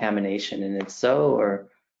with contamination, and if so, or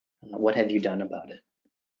what have you done about it?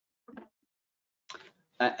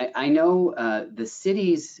 I know the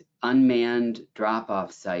city's unmanned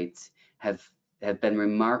drop-off sites have been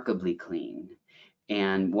remarkably clean.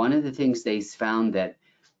 And one of the things they found that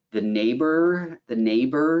the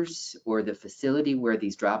neighbors or the facility where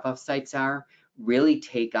these drop-off sites are really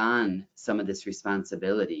take on some of this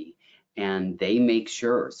responsibility, and they make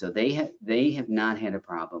sure. So they have not had a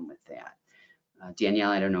problem with that.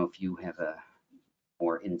 Danielle, I don't know if you have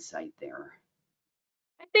more insight there.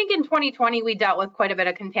 I think in 2020, we dealt with quite a bit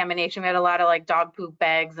of contamination. We had a lot of like dog poop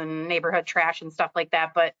bags and neighborhood trash and stuff like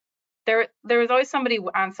that, but there was always somebody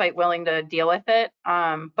on site willing to deal with it.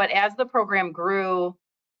 But as the program grew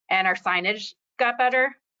and our signage got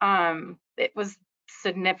better, it was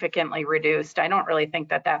significantly reduced. I don't really think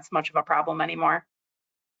that that's much of a problem anymore.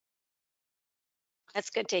 That's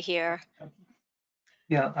good to hear.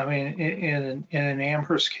 Yeah, I mean, in an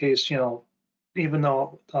Amherst case, even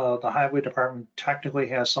though the highway department technically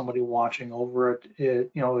has somebody watching over it,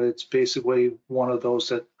 it's basically one of those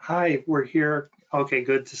that, hi, we're here. Okay,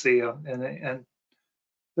 good to see you. And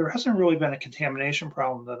there hasn't really been a contamination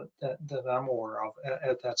problem that I'm aware of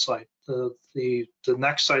at that site. The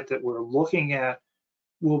next site that we're looking at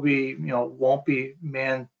will be, won't be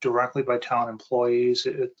manned directly by town employees.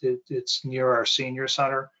 It's near our senior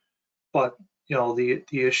center, but the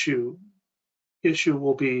issue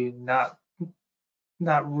will be not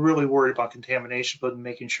really worried about contamination, but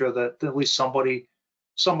making sure that at least somebody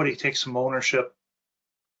takes some ownership,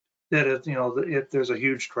 that if there's a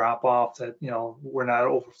huge drop off, that we're not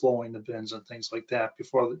overflowing the bins and things like that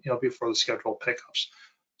before the scheduled pickups.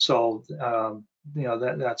 So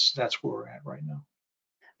that's where we're at right now.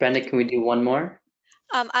 Brenda, can we do one more?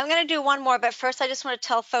 I'm going to do one more, but first I just want to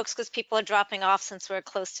tell folks, because people are dropping off since we're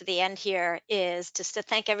close to the end here, is just to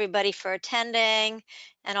thank everybody for attending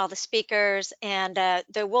and all the speakers. And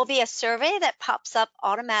there will be a survey that pops up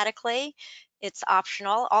automatically. It's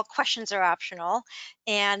optional. All questions are optional.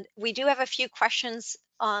 And we do have a few questions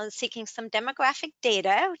on seeking some demographic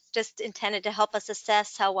data, just intended to help us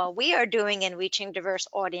assess how well we are doing in reaching diverse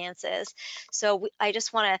audiences. So I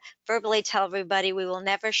just want to verbally tell everybody we will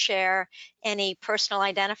never share any personal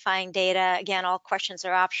identifying data. Again, all questions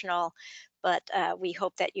are optional, but we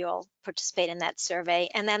hope that you'll participate in that survey.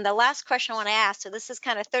 And then the last question I want to ask, so this is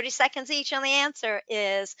kind of 30 seconds each on the answer,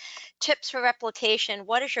 is tips for replication.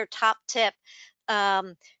 What is your top tip,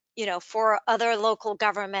 for other local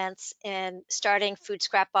governments in starting food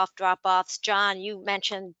scrap off drop-offs? John, you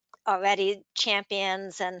mentioned already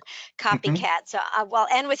champions and copycats. So I'll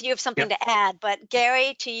end with you have something Yep. to add, but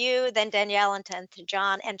Gary, to you, then Danielle, and then to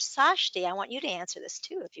John, and Sashti, I want you to answer this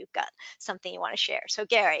too if you've got something you want to share. So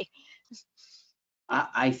Gary.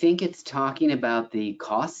 I think it's talking about the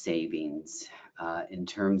cost savings in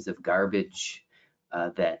terms of garbage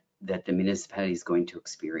that the municipality is going to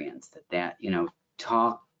experience. That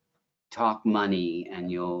talk money,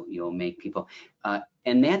 and you'll make people.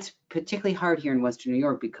 And that's particularly hard here in Western New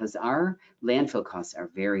York because our landfill costs are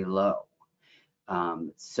very low.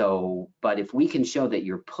 But if we can show that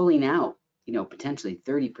you're pulling out, potentially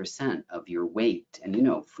 30% of your weight,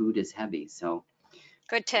 and food is heavy, so.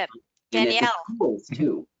 Good tip. And it's Danielle. tools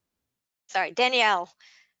too. Sorry, Danielle.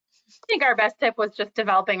 I think our best tip was just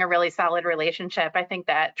developing a really solid relationship. I think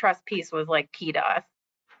that trust piece was like key to us.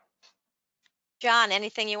 John,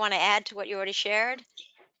 anything you want to add to what you already shared?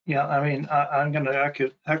 Yeah, I mean, I'm going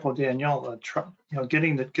to echo Danielle.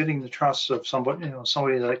 Getting the trust of somebody,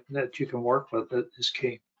 somebody that you can work with is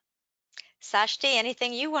key. Sashti,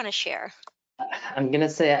 anything you want to share? I'm going to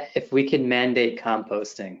say if we could mandate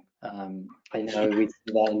composting. I know we see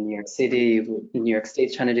that in New York City, New York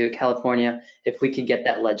State's trying to do it, California. If we could get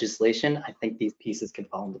that legislation, I think these pieces could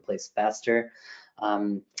fall into place faster.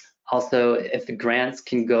 Also, if the grants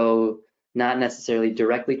can go not necessarily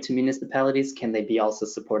directly to municipalities, can they be also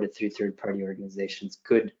supported through third-party organizations?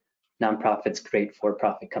 Good nonprofits, great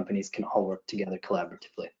for-profit companies can all work together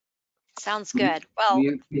collaboratively. Sounds good. Well,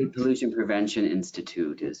 The Pollution Prevention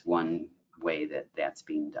Institute is one way that that's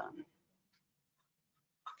being done.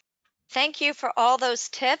 thank you for all those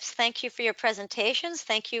tips. Thank you for your presentations.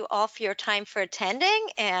 Thank you all for your time for attending,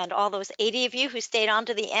 and all those 80 of you who stayed on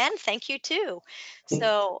to the end. Thank you too.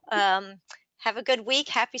 So have a good week.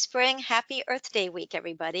 Happy spring. Happy Earth Day week,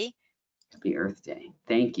 everybody. Happy Earth Day.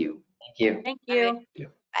 Thank you. Thank you. Thank you.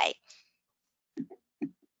 Bye.